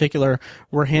opens in particular,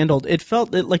 were handled, it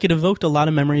felt like it evoked a lot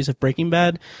of memories of Breaking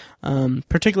Bad,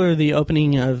 particularly the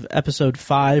opening of episode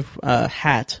 5,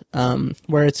 Hat,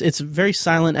 where it's very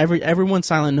silent. Everyone's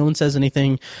silent. No one says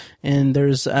anything, and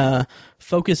there's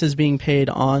focus is being paid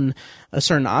on a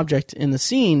certain object in the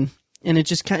scene. And it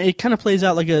just kind of plays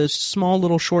out like a small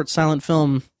little short silent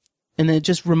film, and it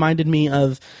just reminded me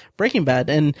of Breaking Bad.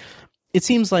 And it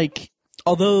seems like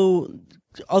although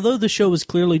the show was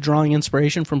clearly drawing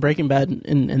inspiration from Breaking Bad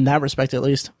in that respect, at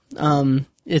least,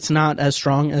 it's not as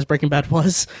strong as Breaking Bad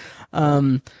was.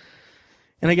 And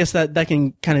I guess that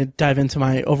can kind of dive into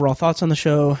my overall thoughts on the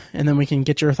show, and then we can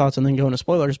get your thoughts and then go into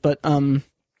spoilers. But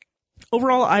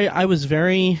overall, I was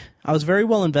very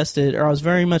well invested, or I was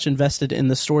very much invested in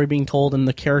the story being told and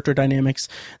the character dynamics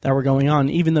that were going on,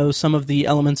 even though some of the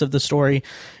elements of the story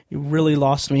really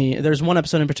lost me. There's one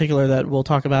episode in particular that we'll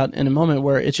talk about in a moment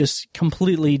where it just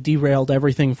completely derailed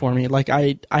everything for me. Like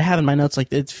I have in my notes,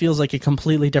 like it feels like a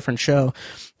completely different show,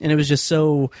 and it was just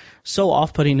so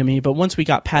off-putting to me. But once we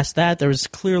got past that, there was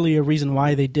clearly a reason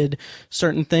why they did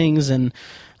certain things, and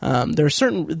there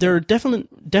are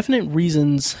definite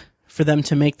reasons for them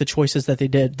to make the choices that they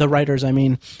did, the writers, I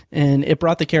mean, and it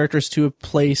brought the characters to a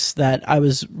place that I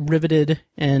was riveted,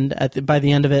 and by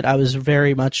the end of it, I was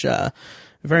very much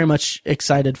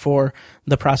excited for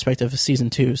the prospect of season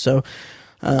 2. So,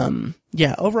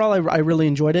 overall, I really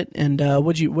enjoyed it. And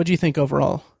what'd you think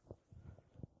overall?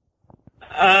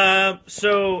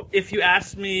 So if you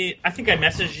asked me, I think I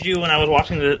messaged you when I was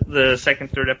watching the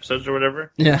second, third episodes or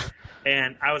whatever. Yeah,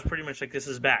 and I was pretty much like, "This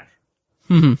is bad."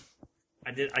 Mm-hmm.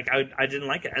 I didn't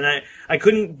like it, and I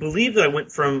couldn't believe that I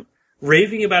went from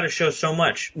raving about a show so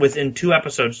much within 2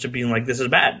 episodes to being like, this is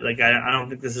bad. Like I don't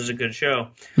think this is a good show.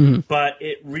 Mm-hmm. But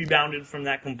it rebounded from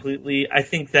that completely. I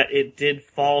think that it did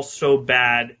fall so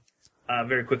bad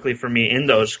very quickly for me in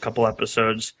those couple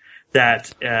episodes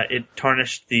that it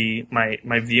tarnished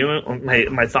my view,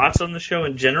 my thoughts on the show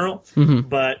in general. Mm-hmm.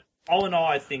 But all in all,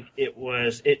 I think it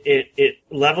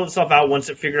leveled itself out once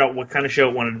it figured out what kind of show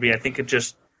it wanted to be. I think it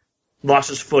just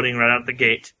lost its footing right out the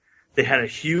gate. They had a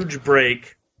huge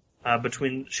break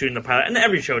between shooting the pilot, and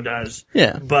every show does.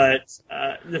 Yeah. But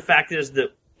the fact is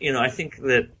that, I think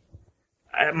that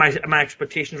my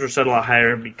expectations were set a lot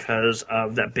higher because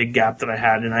of that big gap that I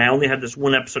had, and I only had this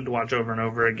one episode to watch over and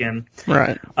over again.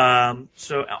 Right.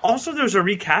 So also there's a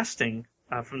recasting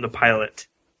from the pilot.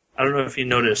 I don't know if you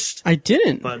noticed. I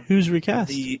didn't. But who's recast?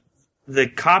 The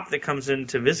cop that comes in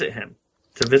to visit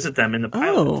them in the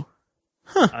pilot. Oh.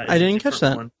 Huh, I didn't catch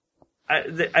that. One.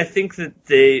 I think that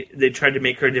they tried to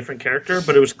make her a different character,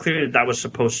 but it was clear that was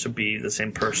supposed to be the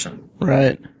same person.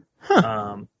 Right.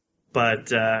 Huh.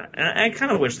 But and I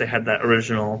kind of wish they had that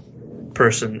original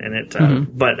person in it,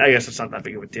 Mm-hmm. but I guess it's not that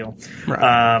big of a deal.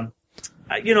 Right.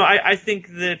 I think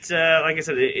that, like I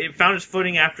said, it found its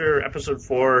footing after episode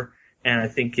 4, and I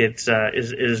think it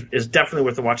is definitely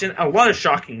worth a watch. And a lot of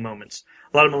shocking moments,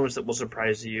 a lot of moments that will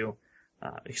surprise you.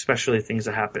 Especially things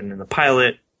that happen in the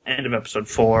pilot, end of episode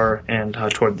 4, and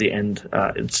toward the end.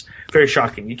 It's very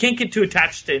shocking. You can't get too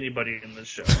attached to anybody in this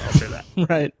show, I'll say that.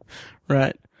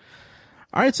 Right.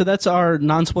 All right, so that's our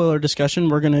non-spoiler discussion.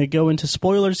 We're going to go into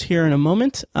spoilers here in a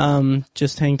moment.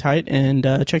 Just hang tight and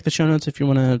check the show notes if you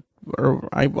want to, or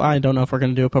I don't know if we're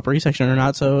going to do a potpourri section or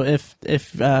not, so if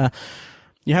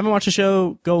you haven't watched the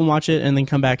show, go and watch it and then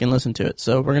come back and listen to it.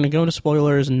 So we're going to go into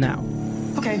spoilers now.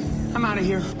 Okay, I'm out of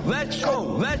here. Let's go.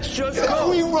 Let's just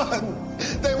go. We run.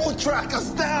 They will track us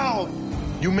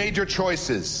down. You made your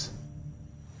choices.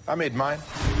 I made mine.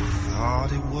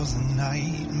 Thought it was a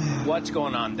nightmare. What's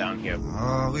going on down here?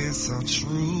 Oh, it's so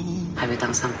true. Have you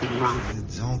done something wrong?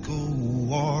 Don't go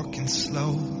walking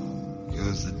slow,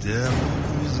 'cause the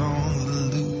devil's on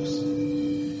the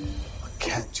loose. A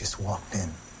cat just walked in.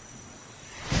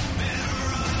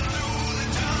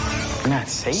 We're not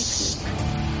safe.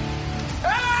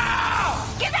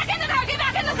 Get back in the car! Get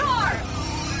back in the car!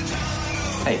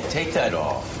 Hey, take that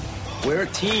off. We're a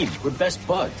team. We're best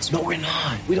buds. No, we're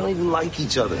not. We don't even like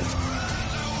each other.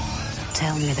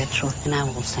 Tell me the truth and I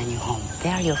will send you home. They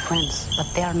are your friends, but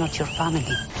they are not your family.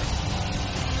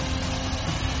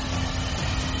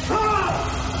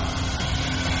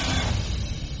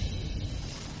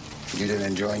 You didn't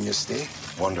enjoying your stay?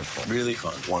 Wonderful. Really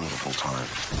fun. Wonderful time.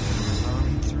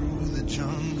 Through the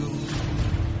jungle.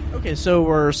 Okay, so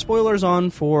we're spoilers on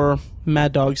for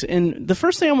Mad Dogs. And the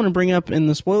first thing I want to bring up in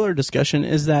the spoiler discussion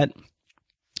is that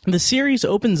the series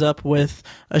opens up with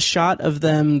a shot of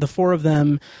them, the four of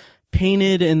them,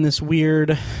 painted in this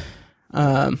weird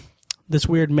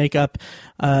makeup,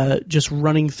 just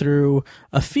running through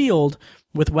a field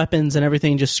with weapons and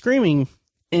everything, just screaming.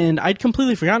 And I'd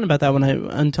completely forgotten about that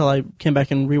until I came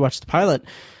back and rewatched the pilot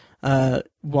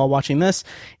while watching this,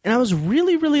 and I was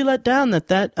really, really let down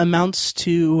that amounts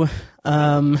to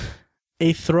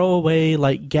a throwaway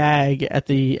like gag at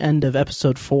the end of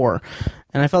episode 4,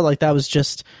 and I felt like that was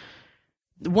just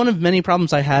one of many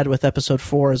problems I had with episode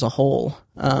 4 as a whole.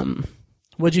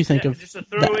 What'd you think of just a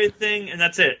throwaway that? thing, and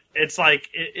that's it. It's like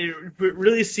it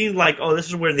really seemed like, oh, this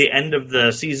is where the end of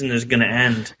the season is going to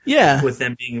end. Yeah, with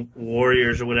them being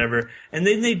warriors or whatever, and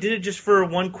then they did it just for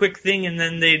one quick thing, and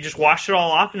then they just washed it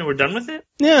all off, and we're done with it.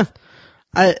 Yeah,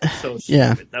 So stupid.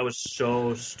 Yeah, that was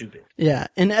so stupid. Yeah,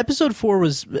 and episode 4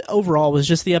 was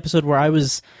just the episode where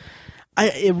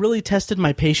it really tested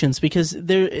my patience, because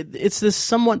it's this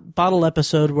somewhat bottle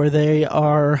episode where they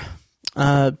are.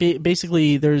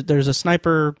 Basically, there's a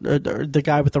sniper, the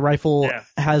guy with the rifle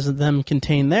has them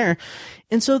contained there,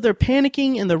 and so they're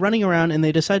panicking and they're running around, and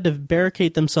they decide to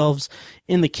barricade themselves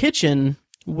in the kitchen,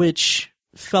 which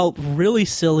felt really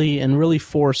silly and really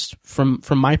forced from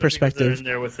my perspective. They're in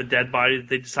there with the dead body that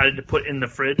they decided to put in the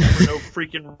fridge for no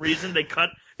freaking reason.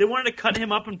 They wanted to cut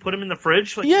him up and put him in the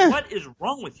fridge. Like, yeah. What is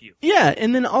wrong with you? Yeah,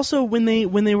 and then also when they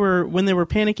were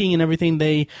panicking and everything,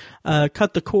 they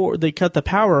cut the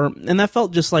power, and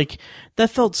that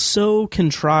felt so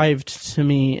contrived to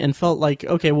me, and felt like,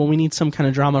 okay, well, we need some kind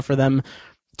of drama for them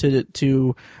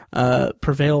to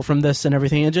prevail from this and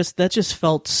everything. That just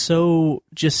felt so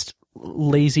just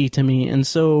lazy to me and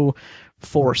so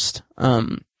forced.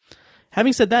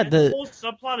 Having said that, the whole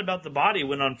subplot about the body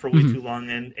went on for way too long,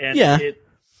 and it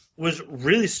was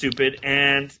really stupid,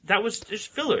 and that was just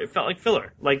filler. It felt like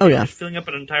filler, like they were just filling up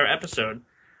an entire episode.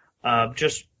 And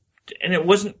it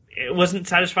wasn't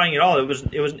satisfying at all. It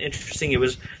wasn't interesting.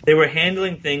 They were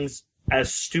handling things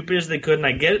as stupid as they could, and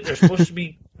I get it. They're supposed to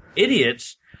be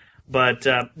idiots, but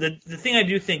the thing I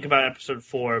do think about episode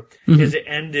 4 is it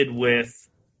ended with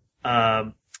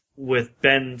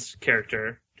Ben's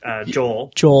character,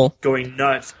 Joel going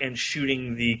nuts and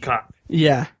shooting the cop.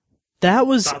 Yeah. I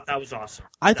thought that was awesome.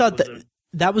 I thought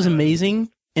that was amazing,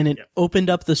 and it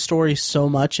opened up the story so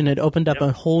much, and it opened up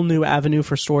a whole new avenue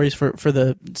for stories for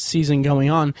the season going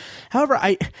on. However,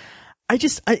 I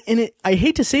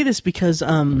hate to say this because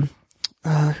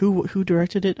who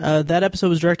directed it? That episode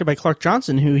was directed by Clark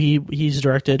Johnson, who he's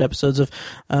directed episodes of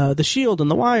The Shield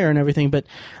and The Wire and everything, but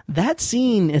that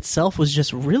scene itself was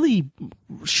just really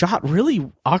shot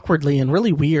really awkwardly and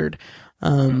really weird.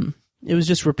 It was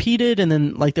just repeated, and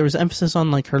then like there was emphasis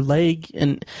on like her leg,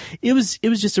 and it was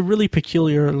just a really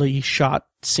peculiarly shot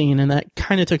scene, and that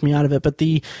kind of took me out of it. But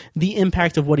the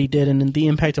impact of what he did and the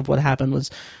impact of what happened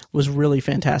was really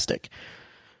fantastic.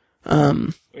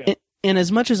 And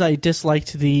as much as I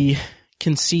disliked the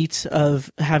conceit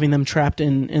of having them trapped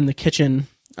in the kitchen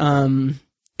in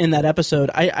that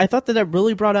episode, I thought that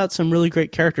really brought out some really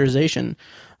great characterization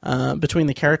between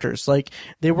the characters. Like,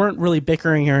 they weren't really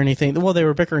bickering or anything. Well, they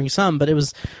were bickering some, but it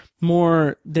was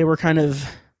more, they were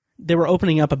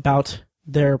opening up about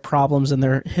their problems and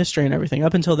their history and everything.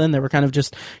 Up until then, they were kind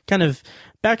of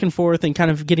back and forth and kind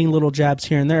of getting little jabs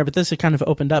here and there, but this had kind of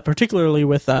opened up, particularly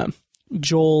with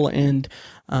Joel and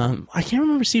I can't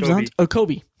remember Steve's aunt. Oh,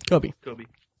 Kobe.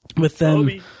 With them.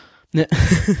 Kobe.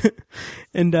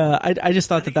 And I just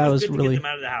thought that was really to get them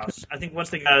out of the house. I think once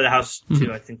they got out of the house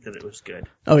too, I think that it was good.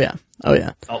 Oh yeah.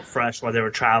 Felt fresh while they were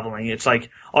traveling. It's like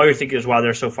all you're thinking is, wow,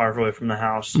 they're so far away from the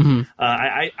house.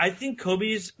 I think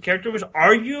Kobe's character was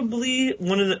arguably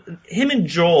him and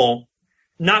Joel,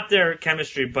 not their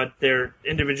chemistry, but their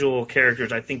individual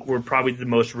characters, I think were probably the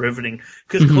most riveting,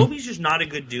 because Kobe's just not a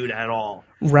good dude at all.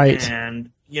 Right.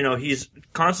 And he's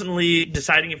constantly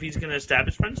deciding if he's going to stab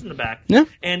his friends in the back. Yeah.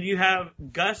 And you have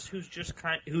Gus, who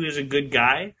is a good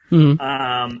guy,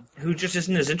 who just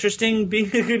isn't as interesting being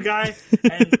a good guy,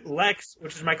 and Lex,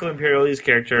 which is Michael Imperioli's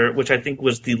character, which I think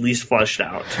was the least fleshed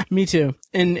out. Me too.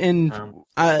 And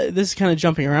this is kind of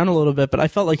jumping around a little bit, but I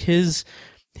felt like his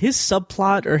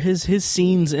subplot or his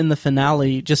scenes in the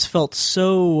finale just felt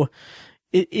so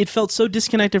it felt so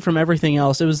disconnected from everything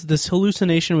else. It was this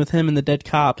hallucination with him and the dead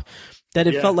cop that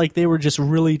it felt like they were just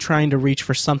really trying to reach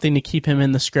for something to keep him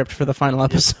in the script for the final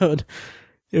episode.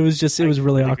 It was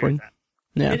really awkward.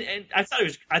 Yeah. And I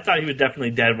thought he was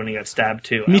definitely dead when he got stabbed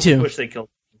too. Me too. I wish they killed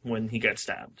him when he got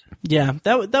stabbed. Yeah,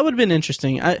 that would have been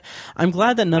interesting. I'm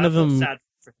glad that none of them. Sad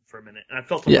for a minute, and I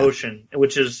felt emotion,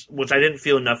 which I didn't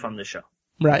feel enough on the show.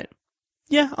 Right.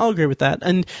 Yeah, I'll agree with that.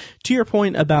 And to your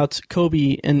point about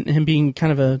Kobe and him being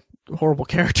kind of a horrible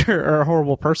character or a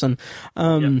horrible person,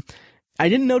 I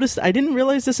didn't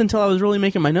realize this until I was really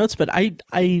making my notes, but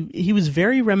he was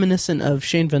very reminiscent of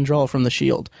Shane Vendrell from The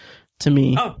Shield to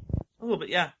me. Oh, a little bit,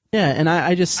 yeah. Yeah, and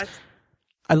I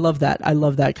love that. I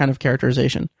love that kind of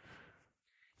characterization.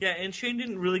 Yeah, and Shane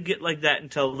didn't really get like that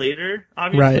until later,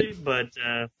 obviously. Right. But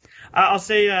I'll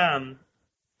say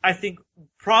I think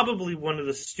probably one of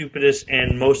the stupidest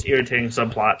and most irritating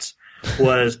subplots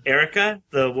was Erica,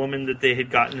 the woman that they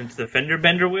had gotten into the fender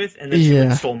bender with, and then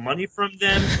she stole money from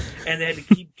them, and they had to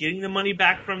keep getting the money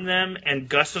back from them, and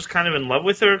Gus was kind of in love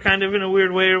with her, kind of in a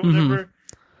weird way or whatever.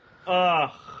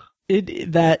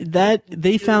 That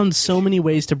they found so many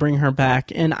ways to bring her back,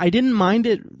 and I didn't mind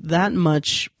it that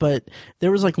much, but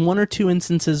there was like one or two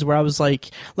instances where I was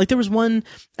like there was one,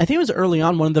 I think it was early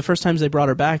on, one of the first times they brought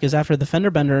her back is after the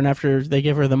fender bender and after they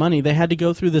gave her the money, they had to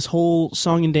go through this whole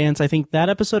song and dance, I think that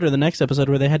episode or the next episode,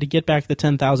 where they had to get back the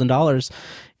 $10,000,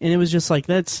 and it was just like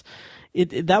that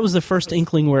was the first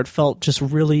inkling where it felt just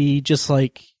really just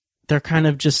like they're kind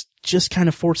of just kind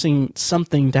of forcing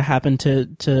something to happen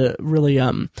to really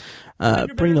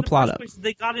bring the plot up.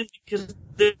 They got in because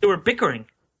they were bickering.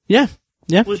 Yeah.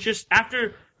 It was just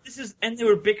after and they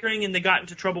were bickering and they got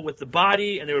into trouble with the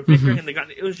body and they were bickering and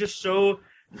it was just so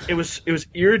it was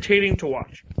irritating to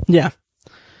watch. Yeah.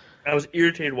 I was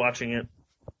irritated watching it.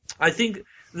 I think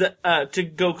that to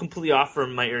go completely off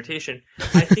from my irritation,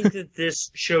 I think that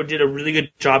this show did a really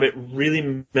good job at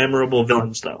really memorable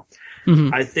villains though.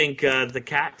 Mm-hmm. I think the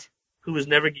cat, who was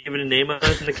never given a name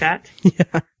other than the cat,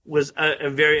 was a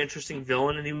very interesting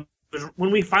villain. And he was,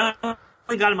 when we finally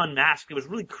got him unmasked, it was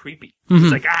really creepy. He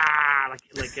was like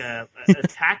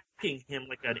attacking him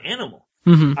like an animal.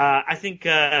 Mm-hmm. I think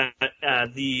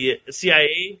the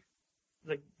CIA,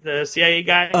 the CIA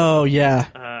guy. Oh yeah.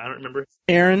 I don't remember.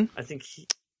 Aaron. I think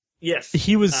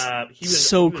he was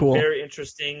so cool. Very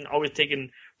interesting. Always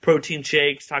taking protein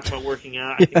shakes, talking about working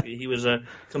out. I think he was a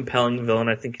compelling villain.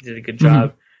 I think he did a good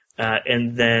job.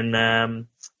 And then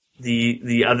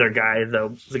the other guy,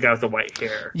 the guy with the white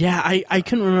hair. Yeah, I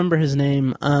couldn't remember his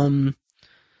name.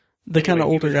 The kind of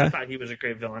older guy. I thought he was a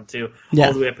great villain too. Yeah.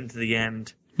 All the way up into the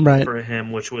end. Right. For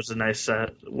him, which was a nice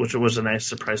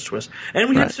surprise twist, and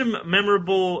we had some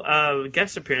memorable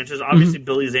guest appearances. Obviously,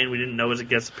 Billy Zane we didn't know was a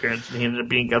guest appearance, and he ended up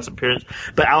being a guest appearance.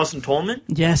 But Allison Tolman,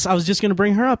 yes, I was just going to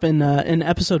bring her up in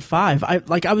episode 5.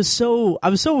 I was so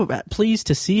pleased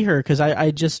to see her because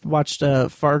I just watched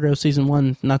Fargo season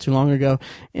 1 not too long ago,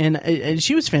 and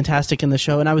she was fantastic in the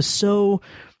show, and I was so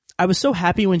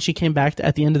happy when she came back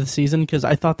at the end of the season because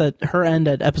I thought that her end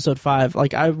at episode 5,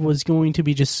 like I was going to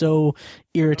be just so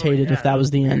irritated if that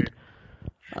was the end.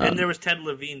 And there was Ted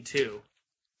Levine too.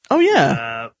 Oh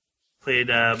yeah, played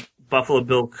Buffalo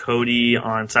Bill Cody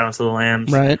on Silence of the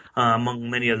Lambs, right? Among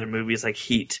many other movies like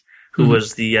Heat, who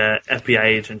was the FBI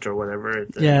agent or whatever.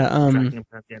 Who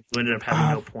ended up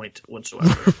having no point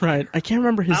whatsoever. Right, I can't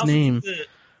remember his name.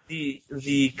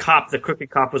 The cop, the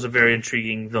crooked cop, was a very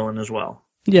intriguing villain as well.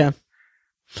 Yeah.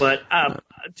 But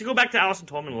to go back to Allison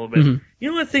Tolman a little bit,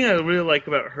 you know one thing I really like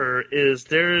about her is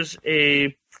there's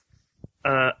a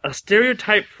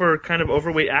stereotype for kind of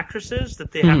overweight actresses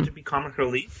that they have to be comic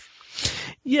relief.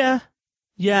 Yeah.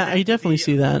 Yeah, I definitely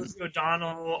see that. Lucy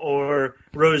O'Donnell or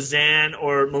Roseanne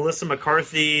or Melissa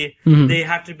McCarthy, they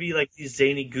have to be like these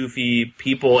zany, goofy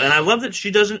people. And I love that she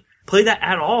doesn't play that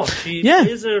at all. She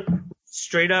is a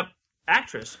straight-up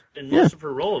actress in most of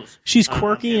her roles. She's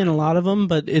quirky in a lot of them,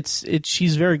 but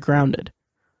she's very grounded.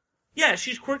 Yeah,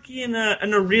 she's quirky in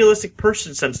a realistic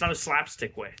person sense, not a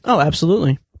slapstick way. Oh,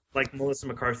 absolutely. Like Melissa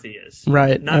McCarthy is.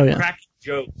 Right. Not cracking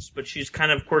jokes, but she's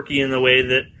kind of quirky in the way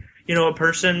that, you know, a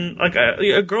person, like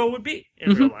a girl would be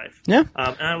in real life. Yeah.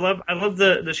 And I love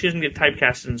that she doesn't get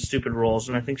typecast in stupid roles,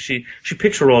 and I think she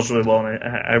picks her roles really well, and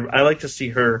I like to see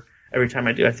her every time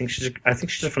I do. I think she's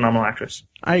a phenomenal actress.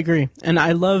 I agree. And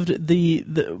I loved the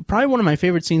probably one of my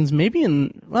favorite scenes, maybe I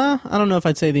don't know if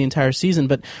I'd say the entire season,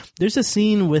 but there's a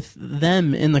scene with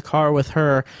them in the car with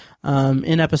her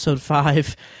in episode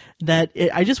 5 that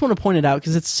I just want to point it out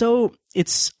because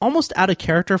it's almost out of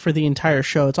character for the entire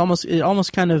show. It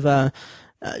almost kind of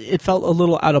it felt a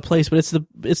little out of place, but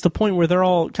it's the point where they're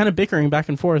all kind of bickering back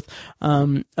and forth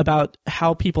about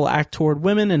how people act toward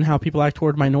women and how people act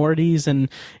toward minorities, and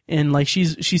like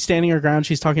she's standing her ground.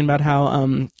 She's talking about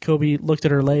how Kobe looked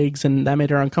at her legs and that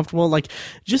made her uncomfortable. Like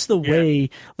just the way,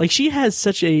 like she has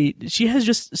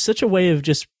just such a way of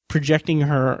just projecting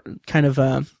her kind of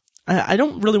I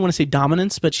don't really want to say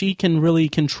dominance, but she can really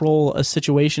control a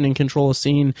situation and control a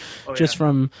scene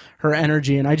from her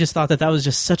energy. And I just thought that was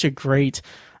just such a great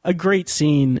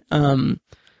scene. Isn't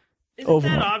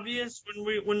that obvious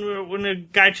when a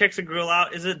guy checks a girl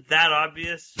out? Is it that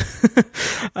obvious?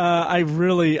 I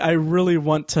really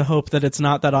want to hope that it's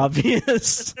not that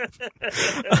obvious.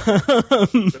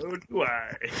 So do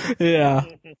I. Yeah.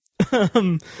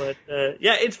 But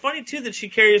it's funny too that she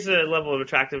carries a level of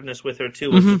attractiveness with her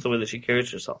too, with just the way that she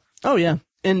carries herself. Oh yeah,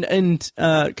 and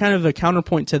kind of a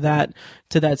counterpoint to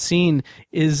that scene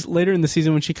is later in the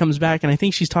season when she comes back, and I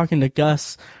think she's talking to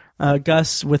Gus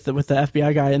with the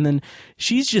FBI guy, and then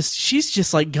she's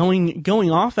just like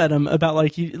going off at him about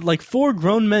like 4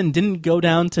 grown men didn't go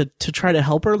down to try to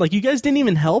help her. Like you guys didn't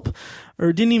even help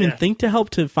or didn't even think to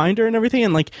help to find her and everything,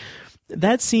 and like.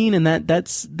 That scene and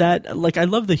that's like I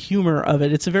love the humor of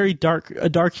it. It's a very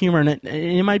dark humor, and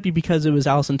it might be because it was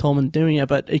Allison Tolman doing it,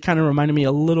 but it kind of reminded me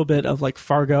a little bit of like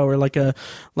Fargo or like a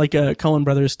Coen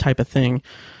Brothers type of thing.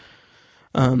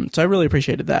 So I really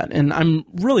appreciated that, and I'm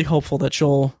really hopeful that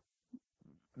she'll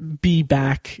be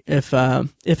back if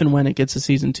and when it gets to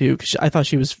season 2, because I thought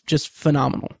she was just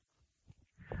phenomenal.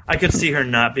 I could see her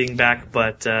not being back,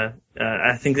 but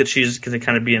I think that she's going to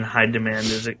kind of be in high demand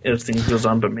as things goes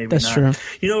on, but maybe That's not. True.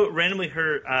 You know, randomly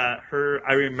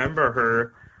I remember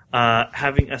her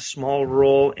having a small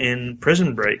role in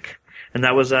Prison Break, and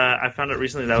that was I found out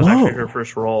recently that was actually her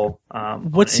first role.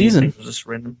 What season? It was just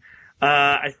random.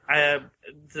 It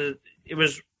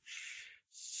was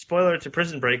spoiler to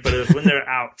Prison Break, but it was when they're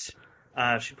out.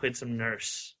 She played some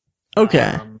nurse.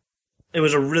 Okay. It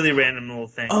was a really random little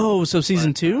thing. Oh, so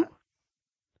season 2?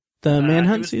 The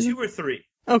Manhunt season? 2 or 3.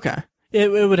 Okay. It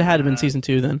would have had to been season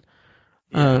 2 then.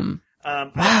 Yeah.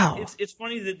 Wow. It's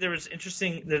funny that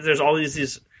there's all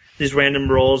these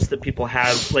random roles that people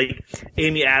have, like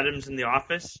Amy Adams in The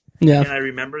Office. Yeah. And I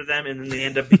remember them, and then they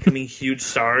end up becoming huge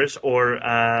stars. Or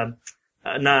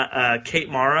Kate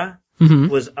Mara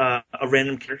was a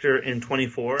random character in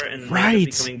 24, and they end up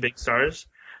becoming big stars.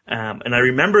 And I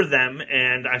remember them,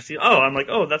 and I see, I'm like,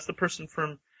 that's the person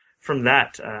from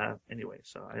that. Anyway,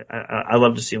 so I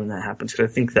love to see when that happens,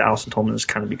 because I think that Allison Tolman has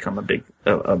kind of become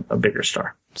a bigger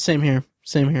star. Same here.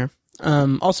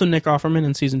 Also Nick Offerman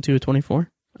in season 2 of 24.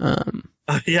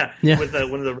 Yeah, with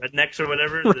one of the rednecks or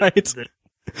whatever. Right.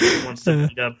 That wants to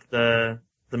beat up the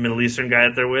Middle Eastern guy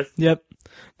that they're with. Yep.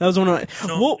 That was one of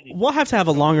my... We'll have to have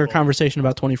a longer conversation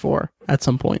about 24 at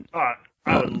some point.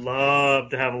 I would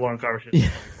love to have a long conversation. Yeah.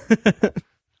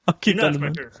 I'll keep that that's in my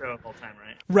mind. favorite show of all time,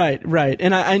 right? Right.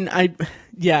 And I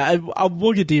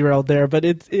will get derailed there, but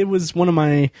it was one of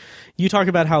my... You talk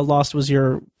about how Lost was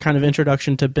your kind of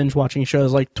introduction to binge watching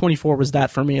shows. Like 24 was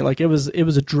that for me. Like it was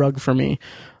a drug for me.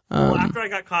 Well, after I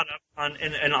got caught up on,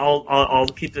 and I'll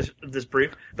keep this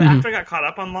brief, but after I got caught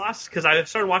up on Lost, because I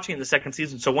started watching it in the second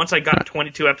season, so once I got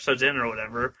 22 episodes in or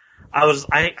whatever,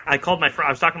 I called my friend.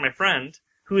 I was talking to my friend,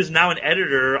 who is now an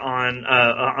editor on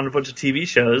a bunch of TV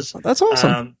shows. That's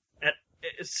awesome.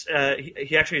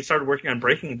 He actually started working on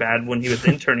Breaking Bad when he was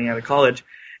interning out of college.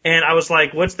 And I was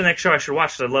like, what's the next show I should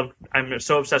watch? Because I'm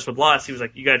so obsessed with Lost. He was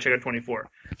like, you gotta check out 24.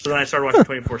 So then I started watching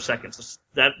 24 seconds.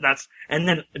 And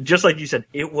then, just like you said,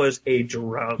 it was a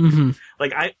drug. Mm-hmm.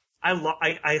 Like I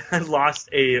lost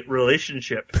a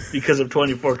relationship because of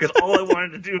 24, because all I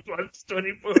wanted to do was watch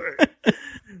 24.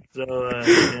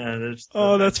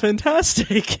 So, that's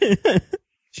fantastic.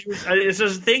 It's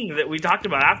just a thing that we talked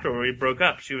about after we broke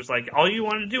up. She was like, all you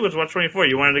wanted to do was watch 24.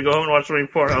 You wanted to go home and watch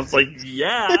 24. I was like,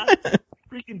 yeah.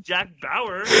 Freaking Jack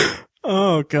Bauer.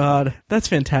 Oh God, that's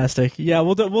fantastic. Yeah,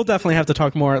 we'll definitely have to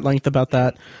talk more at length about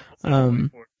that. Yeah.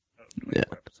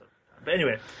 But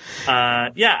anyway, I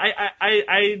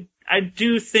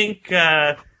do think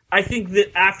I think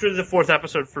that after the 4th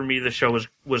episode for me, the show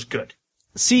was good.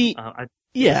 See,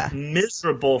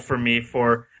 miserable for me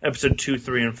for episode 2,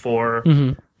 3, and 4.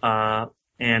 Mm-hmm.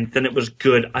 And then it was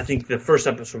good. I think the first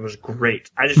episode was great.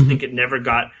 I just think it never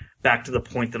got back to the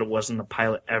point that it was in the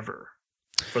pilot ever,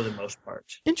 for the most part.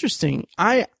 Interesting.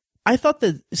 I thought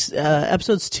that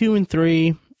episodes 2 and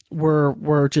 3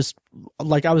 were just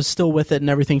like, I was still with it and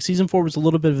everything. Season 4 was a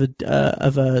little bit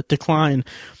of a decline,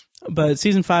 but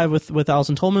season 5 with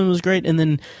Allison Tolman was great, and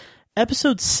then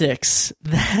Episode 6,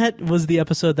 that was the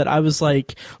episode that I was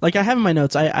like I have in my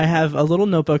notes, I have a little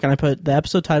notebook and I put the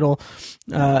episode title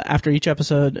after each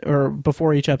episode or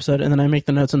before each episode, and then I make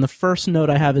the notes, and the first note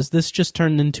I have is this just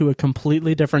turned into a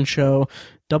completely different show,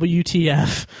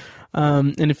 WTF,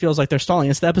 and it feels like they're stalling.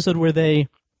 It's the episode where they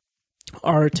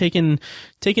are taken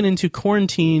into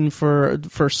quarantine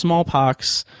for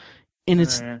smallpox, and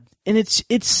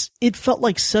it felt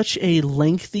like such a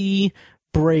lengthy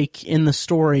break in the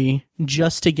story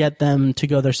just to get them to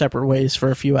go their separate ways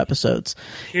for a few episodes.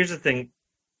 Here's the thing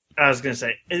I was going to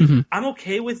say. I'm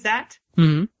okay with that,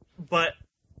 but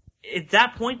at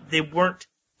that point, they weren't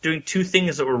doing two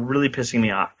things that were really pissing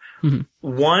me off.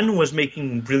 One was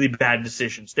making really bad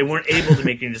decisions. They weren't able to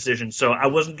make any decisions, so I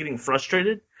wasn't getting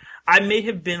frustrated. I may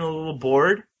have been a little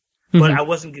bored, but I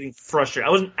wasn't getting frustrated.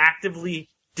 I wasn't actively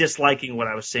disliking what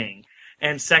I was seeing.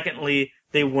 And secondly,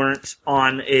 they weren't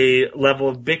on a level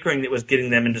of bickering that was getting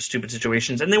them into stupid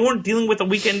situations. And they weren't dealing with a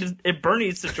Weekend at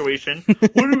Bernie's situation.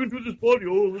 What are we going to do with this body?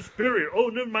 Oh, let's bury it. Oh,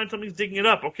 never mind, something's digging it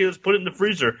up. Okay, let's put it in the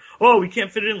freezer. Oh, we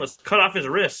can't fit it in. Let's cut off his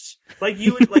wrists. Like,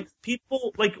 you would, like,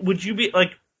 people, like, would you be,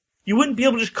 like, you wouldn't be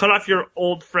able to just cut off your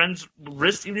old friend's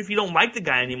wrist, even if you don't like the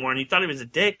guy anymore and you thought he was a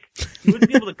dick. You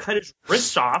wouldn't be able to cut his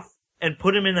wrists off and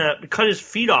put him cut his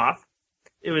feet off.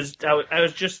 It was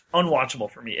just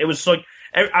unwatchable for me. It was like,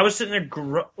 I was sitting there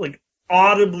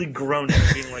audibly groaning,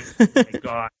 being like, "Oh my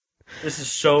god, this is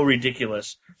so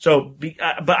ridiculous." So,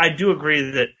 but I do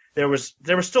agree that there was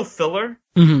still filler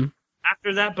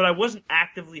after that, but I wasn't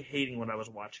actively hating what I was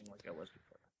watching like I was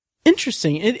before.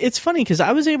 Interesting. It's funny because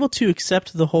I was able to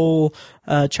accept the whole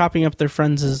chopping up their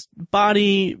friends'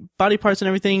 body parts and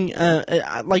everything.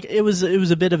 Like it was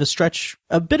a bit of a stretch,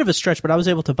 but I was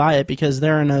able to buy it because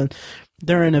they're in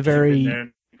a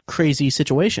very crazy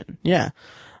situation. Yeah.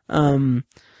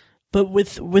 But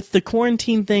with the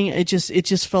quarantine thing, it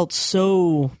just felt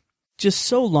so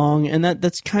long, and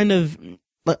that's kind of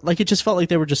like it just felt like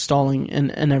they were just stalling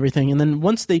and everything. And then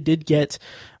once they did get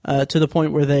to the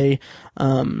point where they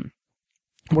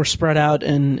were spread out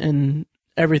and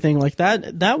everything like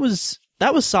that, that was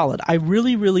solid. I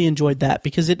really, really enjoyed that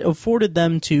because it afforded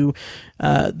them to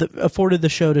afforded the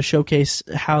show to showcase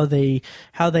how they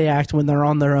act when they're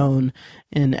on their own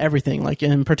and everything. Like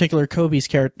in particular, Kobe's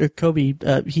character,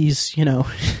 he's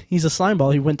he's a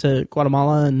slimeball. He went to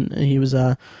Guatemala and he was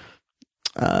he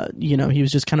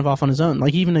was just kind of off on his own.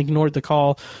 Like he even ignored the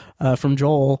call from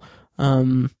Joel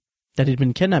that he'd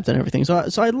been kidnapped and everything. So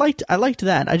I liked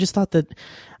that. I just thought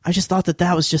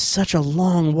that was just such a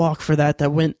long walk for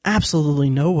that went absolutely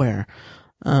nowhere.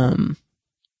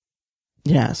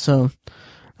 Yeah, so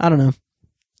I don't know.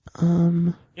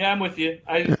 Yeah, I'm with you.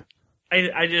 I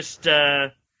just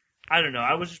I don't know.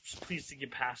 I was just pleased to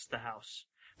get past the house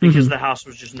because the house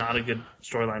was just not a good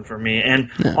storyline for me.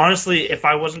 And honestly, if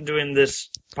I wasn't doing this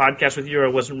podcast with you or I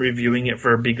wasn't reviewing it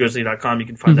for BGrizzly.com, you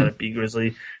can find that at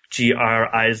BGrizzly,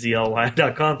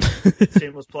 GRIZLY.com.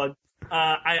 Shameless plug.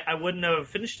 I wouldn't have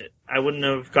finished it. I wouldn't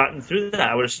have gotten through that.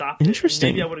 I would have stopped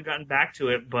Interesting. Maybe I would have gotten back to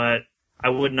it, but I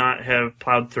would not have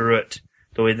plowed through it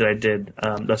the way that I did.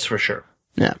 That's for sure.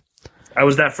 Yeah. I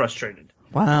was that frustrated.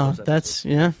 Wow. That's,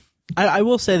 yeah. I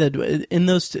will say that in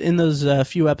those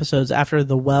few episodes after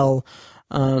the well,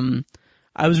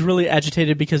 I was really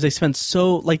agitated because they spent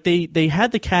they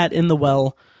had the cat in the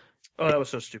well. Oh, that was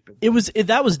so stupid.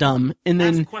 That was dumb. And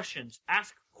then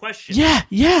ask questions.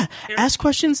 Yeah. Ask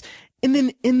questions. And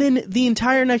then the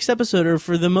entire next episode, or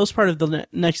for the most part of the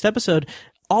next episode,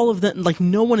 all of them, like,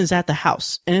 no one is at the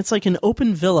house, and it's like an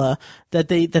open villa that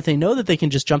they know that they can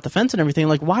just jump the fence and everything.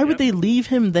 Like, why would they leave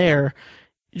him there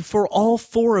for all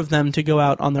four of them to go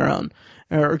out on their own,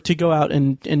 or to go out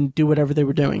and do whatever they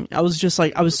were doing? I was just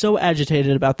like, I was so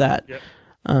agitated about that. Yep.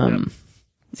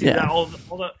 See,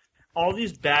 all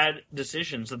these bad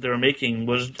decisions that they were making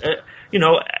was,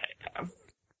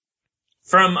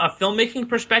 from a filmmaking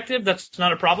perspective, that's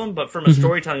not a problem, but from a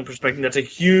storytelling perspective, that's a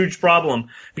huge problem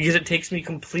because it takes me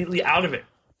completely out of it.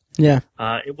 Yeah.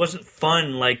 It wasn't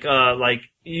fun. Like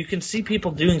you can see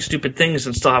people doing stupid things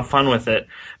and still have fun with it,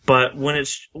 but when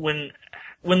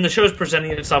the show is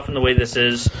presenting itself in the way this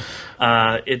is,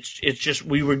 it's just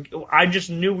I just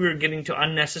knew we were getting to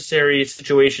unnecessary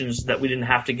situations that we didn't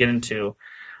have to get into.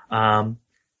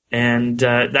 And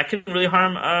that can really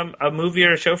harm a movie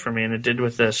or a show for me, and it did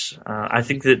with this. I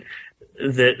think that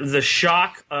the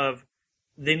shock of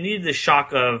they needed the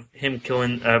shock of him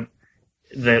killing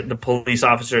the police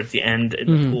officer at the end in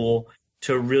the pool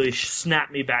to really snap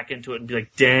me back into it and be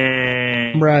like,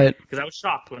 dang, right? Because I was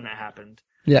shocked when that happened.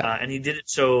 Yeah, and he did it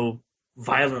so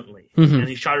violently, and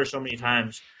he shot her so many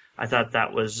times. I thought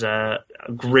that was a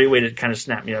great way to kind of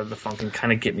snap me out of the funk and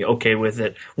kind of get me okay with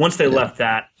it. Once they left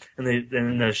that, and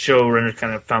then the showrunners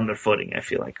kind of found their footing, I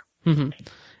feel like. Mm-hmm.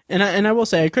 And I will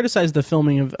say, I criticized the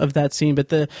filming of that scene, but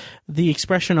the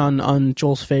expression on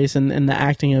Joel's face and the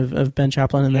acting of Ben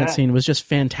Chaplin in that scene was just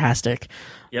fantastic.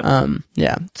 Yep.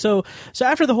 Yeah. So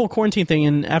after the whole quarantine thing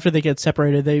and after they get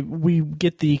separated, we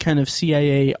get the kind of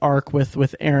CIA arc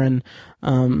with Aaron,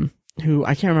 who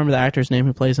I can't remember the actor's name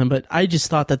who plays him, but I just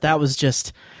thought that was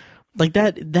just like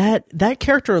that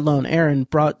character alone, Aaron,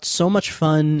 brought so much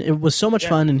fun. It was so much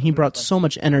fun, and he brought so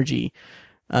much energy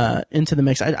into the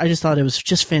mix. I just thought it was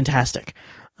just fantastic.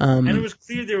 And it was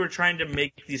clear they were trying to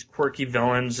make these quirky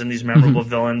villains and these memorable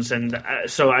villains, and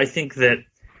so I think that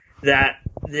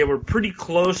they were pretty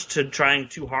close to trying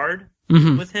too hard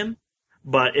with him,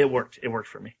 but it worked. It worked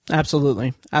for me.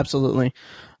 Absolutely.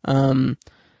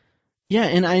 Yeah,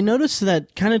 and I noticed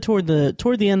that kind of toward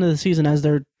the end of the season, as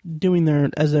they're doing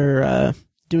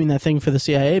that thing for the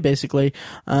CIA, basically.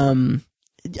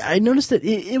 I noticed that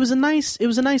it was a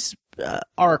nice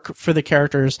arc for the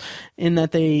characters in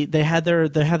that they had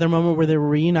their moment where they were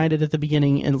reunited at the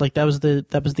beginning, and like that was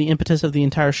the impetus of the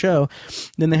entire show.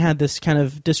 Then they had this kind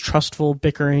of distrustful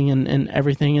bickering and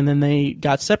everything, and then they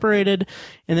got separated,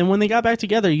 and then when they got back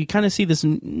together, you kind of see this.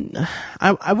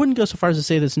 I wouldn't go so far as to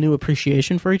say this new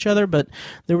appreciation for each other, but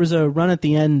there was a run at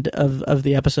the end of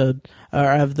the episode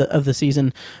or of the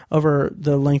season over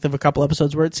the length of a couple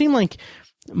episodes where it seemed like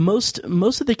most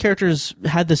of the characters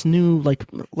had this new like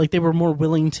they were more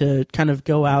willing to kind of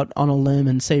go out on a limb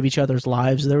and save each other's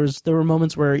lives. There were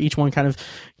moments where each one kind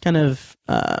of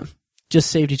just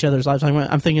saved each other's lives.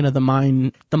 I'm thinking of the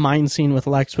mine scene with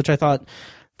Lex, which I thought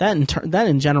that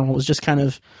in general was just kind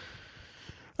of,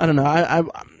 I don't know.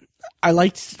 I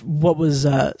liked what was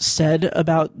said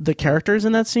about the characters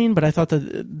in that scene, but I thought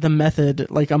that the method,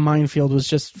 like a minefield,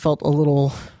 just felt a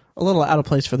little out of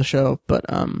place for the show.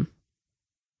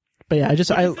 But yeah,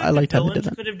 I liked how they did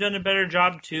that. Could have done a better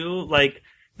job too. Like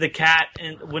the cat,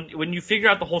 and when you figure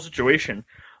out the whole situation,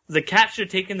 the cat should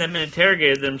have taken them and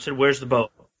interrogated them and said, "Where's the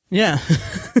boat?" Yeah.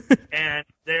 And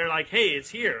they're like, "Hey, it's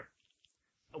here.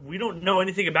 We don't know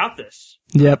anything about this."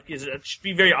 Yep. Because it should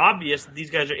be very obvious that these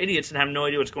guys are idiots and have no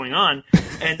idea what's going on.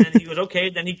 And then he goes, "Okay."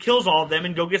 Then he kills all of them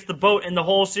and gets the boat, and the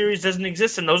whole series doesn't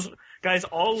exist. And those guys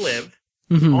all live.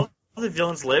 Mm-hmm. All the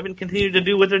villains live and continue to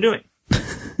do what they're doing.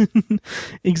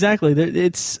 Exactly.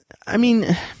 I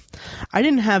mean, I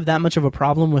didn't have that much of a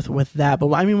problem with that,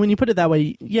 but I mean, when you put it that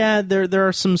way, yeah, there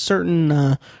are some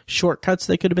certain shortcuts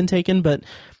that could have been taken, but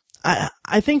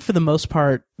I think for the most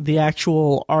part, the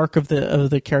actual arc of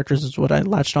the characters is what I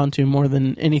latched onto more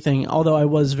than anything. Although I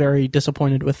was very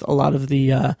disappointed with a lot of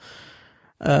the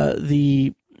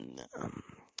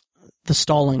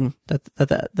stalling that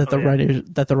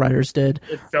the writers did.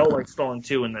 It felt like stalling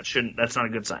too, and that's not a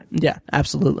good sign. Yeah,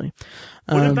 absolutely.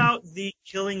 What about the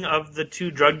killing of the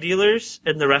two drug dealers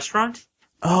in the restaurant?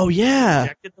 Oh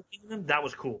yeah, that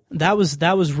was cool. That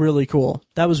was really cool.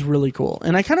 That was really cool.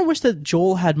 And I kind of wish that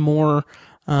Joel had more.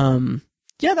 Yeah,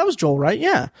 that was Joel, right?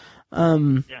 Yeah.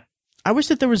 Yeah. I wish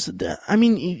that there was. I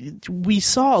mean, we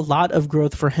saw a lot of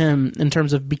growth for him in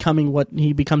terms of becoming what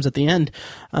he becomes at the end.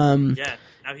 Yeah.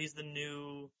 Now he's the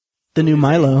new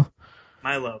Milo.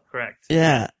 Milo, correct.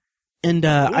 Yeah, and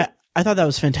I thought that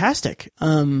was fantastic.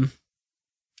 And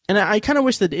I kind of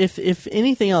wish that if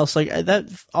anything else, like that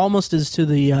almost is to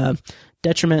the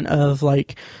detriment of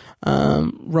like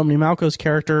Romney Malco's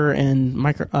character and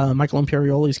Michael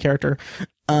Imperioli's character.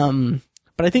 But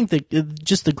I think that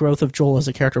just the growth of Joel as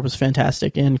a character was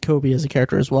fantastic, and Kobe as a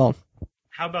character as well.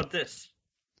 How about this?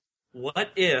 What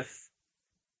if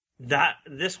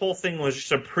this whole thing was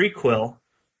just a prequel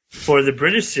for the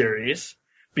British series,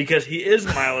 because he is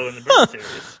Milo in the British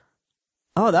series?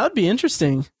 Oh, that would be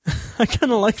interesting. I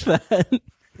kind of like that.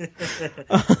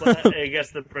 But I guess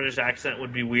the British accent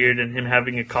would be weird, and him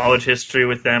having a college history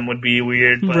with them would be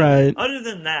weird. But right. Other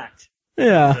than that,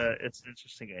 yeah, it's an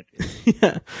interesting idea.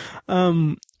 Yeah.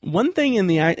 One thing in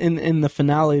the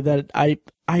finale that I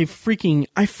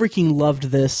freaking loved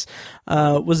this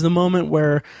was the moment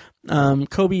where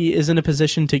Kobe is in a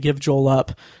position to give Joel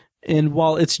up, and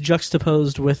while it's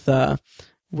juxtaposed with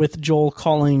Joel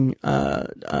calling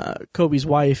Kobe's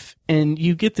wife, and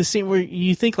you get the scene where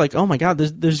you think like, oh my god,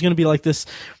 there's going to be like this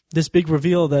big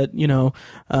reveal that, you know,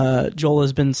 Joel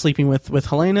has been sleeping with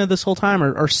Helena this whole time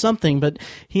or something, but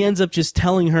he ends up just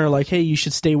telling her like, hey, you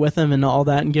should stay with him and all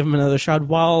that and give him another shot,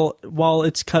 while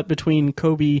it's cut between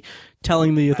Kobe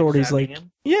telling the authorities like,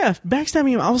 yeah,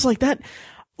 backstabbing him. I was like, that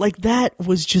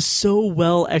was just so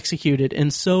well executed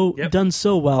and so done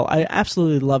so well. I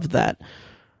absolutely loved that.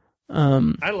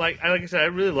 like I said, I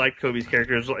really liked Kobe's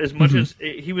character as much as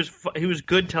he was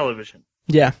good television.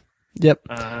 Yeah. Yep.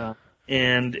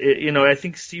 And I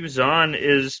think Steve Zahn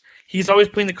he's always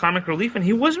playing the comic relief, and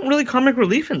he wasn't really comic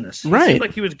relief in this. He seemed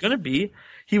like he was gonna be.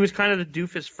 He was kind of the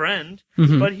doofus friend,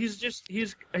 but he's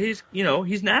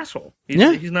an asshole.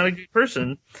 He's not a good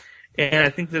person, and I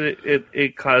think that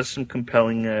it caused some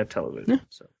compelling television. Yeah.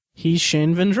 So. He's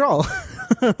Shane Vendrell.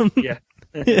 Yeah.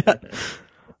 Yeah.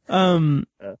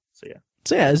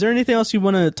 So is there anything else you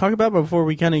want to talk about before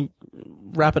we kind of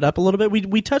wrap it up a little bit?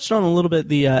 We touched on a little bit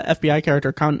the FBI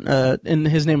character, and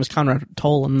his name was Conrad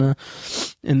Toll in the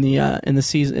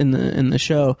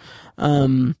show.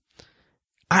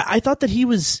 I thought that he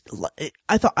was.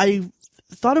 I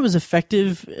thought it was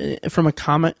effective from a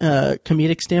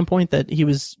comedic standpoint, that he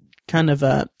was kind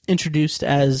of introduced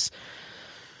as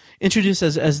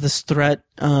this threat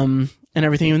and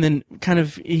everything, and then kind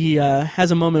of he has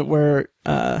a moment where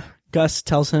Gus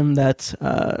tells him that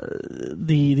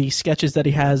the sketches that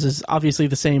he has is obviously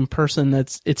the same person.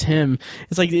 It's him.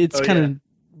 It's like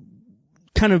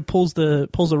kind of pulls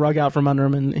the rug out from under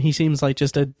him, and he seems like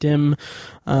just a dim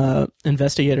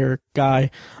investigator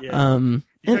guy. Yeah.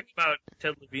 You talking about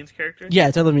Ted Levine's character?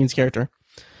 Yeah, Ted Levine's character.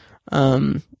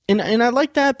 And I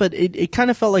like that, but it kind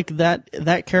of felt like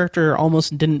that character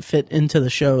almost didn't fit into the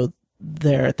show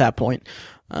there at that point.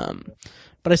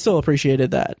 But I still appreciated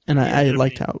that, and I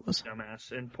liked how it was.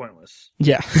 Dumbass and pointless.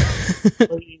 Yeah.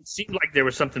 It seemed like there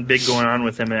was something big going on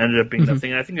with him, and it ended up being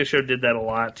nothing. And I think the show did that a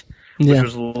lot, which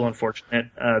was a little unfortunate.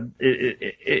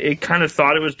 It kind of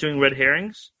thought it was doing red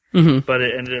herrings, but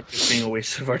it ended up just being a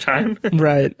waste of our time.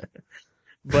 Right.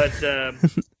 But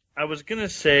I was gonna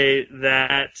say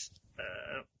that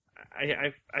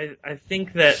I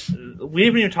think that we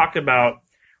haven't even talked about.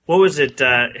 What was it,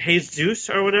 Jesus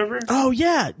or whatever? Oh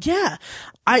yeah.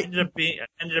 Ended up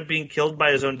being killed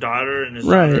by his own daughter, and his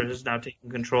daughter is now taking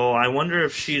control. I wonder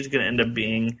if she's going to end up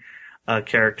being a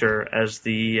character as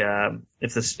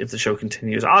if the show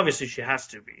continues. Obviously, she has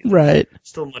to be. Right.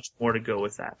 Still much more to go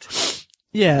with that.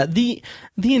 Yeah. The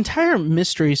entire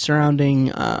mystery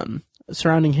surrounding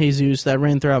Jesus that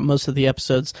ran throughout most of the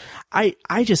episodes, I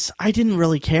didn't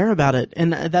really care about it,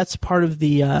 and that's part of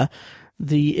the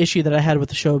issue that I had with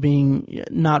the show being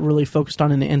not really focused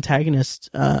on an antagonist.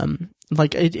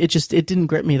 Like it didn't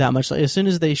grip me that much. Like, as soon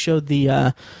as they showed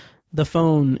the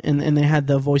phone and they had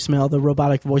the voicemail, the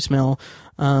robotic voicemail,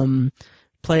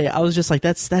 play, I was just like,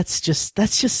 that's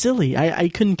just silly. I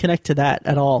couldn't connect to that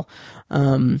at all.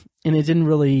 And it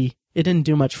didn't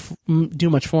do much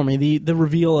for me. The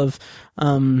reveal of,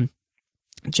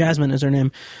 Jasmine is her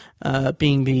name,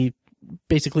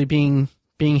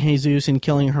 being Jesus and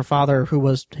killing her father, who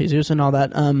was Jesus, and all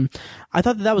that. I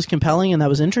thought that was compelling and that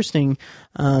was interesting.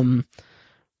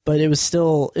 But it was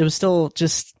still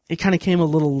just, it kind of came a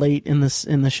little late in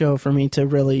the show for me to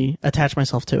really attach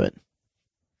myself to it.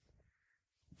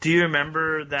 Do you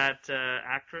remember that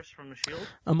actress from The Shield?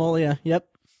 Amelia, yep.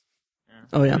 Yeah.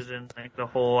 Oh yeah. She was in the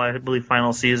whole, I believe,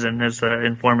 final season as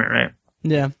informant, right?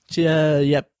 Yeah. She,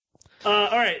 yep.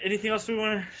 All right. Anything else we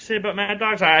want to say about Mad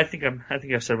Dogs? I think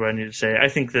I've said what I need to say. I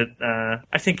think that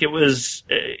I think it was.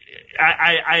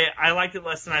 I liked it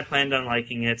less than I planned on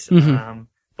liking it.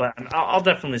 But I'll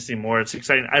definitely see more. It's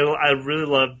exciting. I really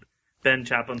love Ben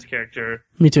Chaplin's character.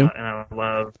 Me too. And I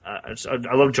love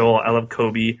Joel. I love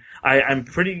Kobe. I'm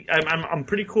pretty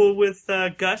cool with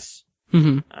Gus. I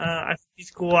think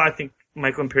he's cool. I think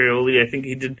Michael Imperioli, I think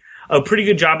he did a pretty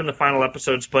good job in the final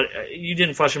episodes, but you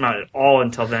didn't flesh him out at all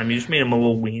until then. You just made him a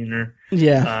little wiener.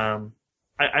 Yeah.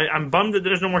 I'm bummed that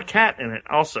there's no more Cat in it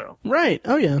also. Right.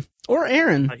 Oh yeah. Or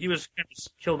Aaron. He was kind of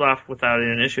killed off without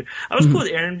an issue. I was cool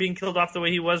with Aaron being killed off the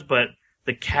way he was, but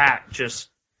the Cat just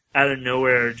out of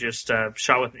nowhere just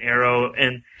shot with an arrow,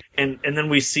 and then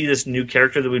we see this new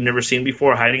character that we've never seen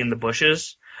before hiding in the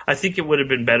bushes. I think it would have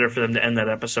been better for them to end that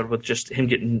episode with just him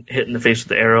getting hit in the face with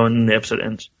the arrow, and then the episode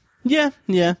ends. Yeah,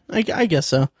 I guess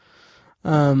so.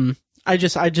 I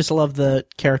just love the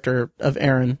character of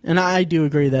Aaron, and I do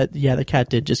agree that the Cat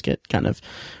did just get kind of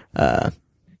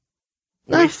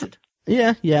wasted.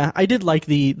 Yeah. I did like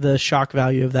the shock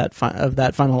value of that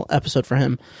final episode for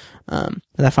him,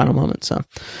 that final moment.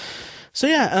 So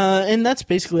yeah, and that's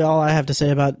basically all I have to say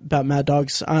about Mad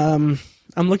Dogs.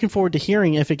 I'm looking forward to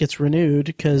hearing if it gets renewed,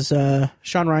 because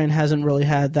Sean Ryan hasn't really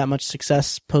had that much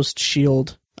success post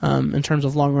Shield in terms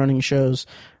of long running shows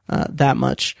that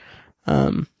much.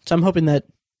 So I'm hoping that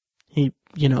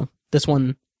this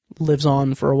one lives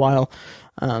on for a while.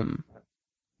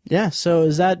 So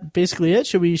is that basically it?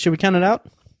 Should we count it out?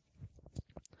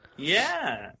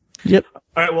 Yeah. Yep. All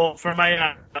right. Well, for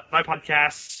my my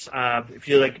podcasts, if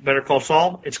you like Better Call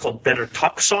Saul, it's called Better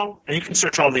Talk Saul, and you can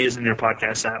search all these in your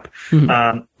podcast app.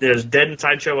 Mm-hmm. There's Dead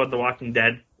Inside Show on The Walking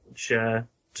Dead, which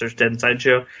search Dead Inside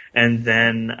Show, and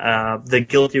then the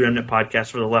Guilty Remnant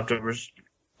podcast for The Leftovers.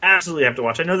 Absolutely have to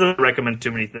watch. I know that I recommend too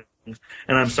many things,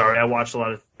 and I'm sorry, I watch a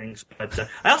lot of things, but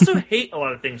I also hate a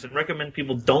lot of things and recommend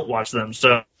people don't watch them.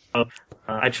 So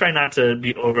I try not to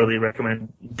be overly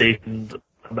recommendation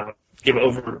about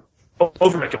over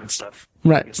recommend stuff.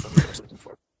 Right. I guess that's what I was looking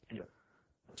for. Anyway,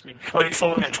 that's me. Oh, you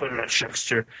follow me on Twitter at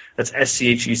Schuckster. That's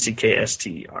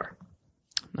SCHUCKSTER.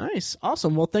 Nice.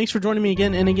 Awesome. Well, thanks for joining me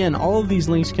again. And again, all of these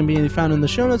links can be found in the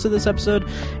show notes of this episode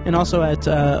and also at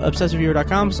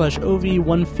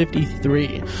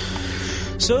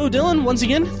obsessiveviewer.com/OV153. So, Dylan, once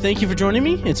again, thank you for joining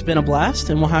me. It's been a blast,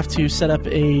 and we'll have to set up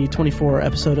a 24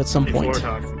 episode at some point. We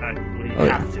have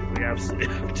to. We absolutely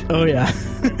have to. Oh, yeah.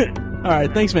 All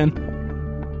right. Thanks, man.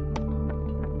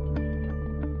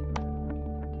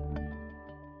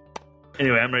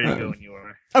 Anyway, I'm ready to go when you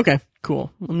are. Okay,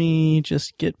 cool. Let me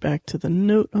just get back to the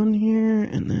note on here,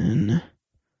 and then...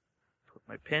 Put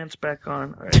my pants back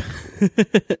on. All right.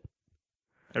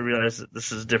 I realize that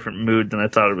this is a different mood than I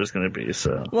thought it was going to be,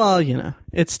 so... Well, you know,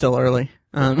 it's still early.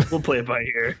 We'll play it by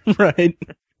ear. Right.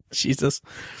 Jesus.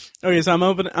 Okay, so I'm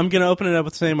going to open it up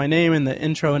with saying my name and the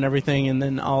intro and everything, and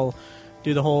then I'll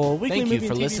do the whole weekly Thank movie you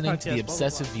for and TV listening podcast, to The blah, blah,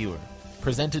 Obsessive Viewer,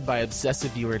 presented by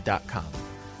ObsessiveViewer.com.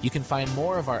 You can find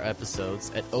more of our episodes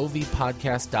at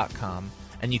ovpodcast.com,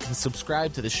 and you can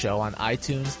subscribe to the show on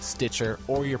iTunes, Stitcher,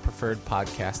 or your preferred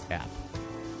podcast app.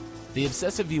 The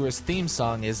Obsessive Viewer's theme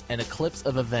song is An Eclipse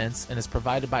of Events and is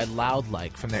provided by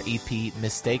Loudlike from their EP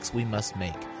Mistakes We Must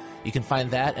Make. You can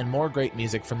find that and more great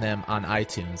music from them on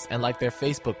iTunes and like their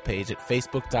Facebook page at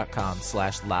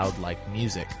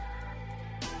facebook.com/loudlikemusic.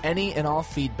 Any and all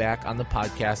feedback on the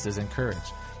podcast is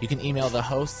encouraged. You can email the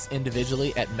hosts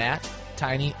individually at Matt,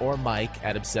 Tiny, or Mike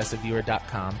at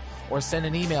obsessiveviewer.com, or send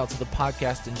an email to the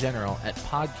podcast in general at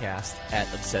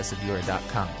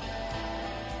podcast@obsessiveviewer.com.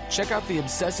 Check out the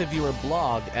Obsessive Viewer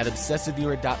blog at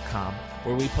obsessiveviewer.com,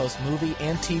 where we post movie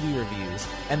and TV reviews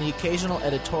and the occasional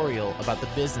editorial about the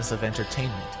business of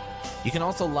entertainment. You can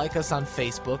also like us on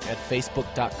Facebook at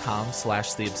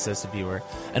facebook.com/theobsessiveviewer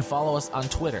and follow us on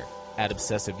Twitter at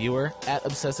obsessiveviewer, at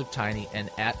obsessivetiny, and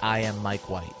at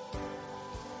IamMikeWhite.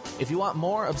 If you want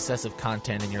more obsessive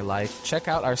content in your life, check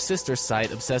out our sister site,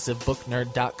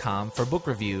 obsessivebooknerd.com, for book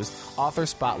reviews, author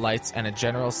spotlights, and a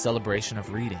general celebration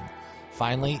of reading.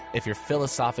 Finally, if you're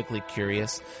philosophically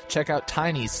curious, check out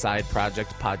Tiny's side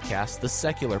project podcast, The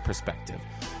Secular Perspective,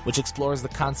 which explores the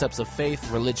concepts of faith,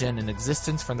 religion, and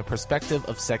existence from the perspective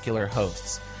of secular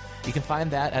hosts. You can find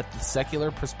that at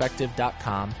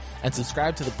thesecularperspective.com and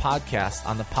subscribe to the podcast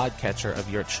on the podcatcher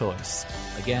of your choice.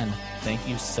 Again, thank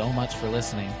you so much for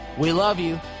listening. We love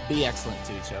you. Be excellent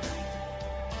to each other.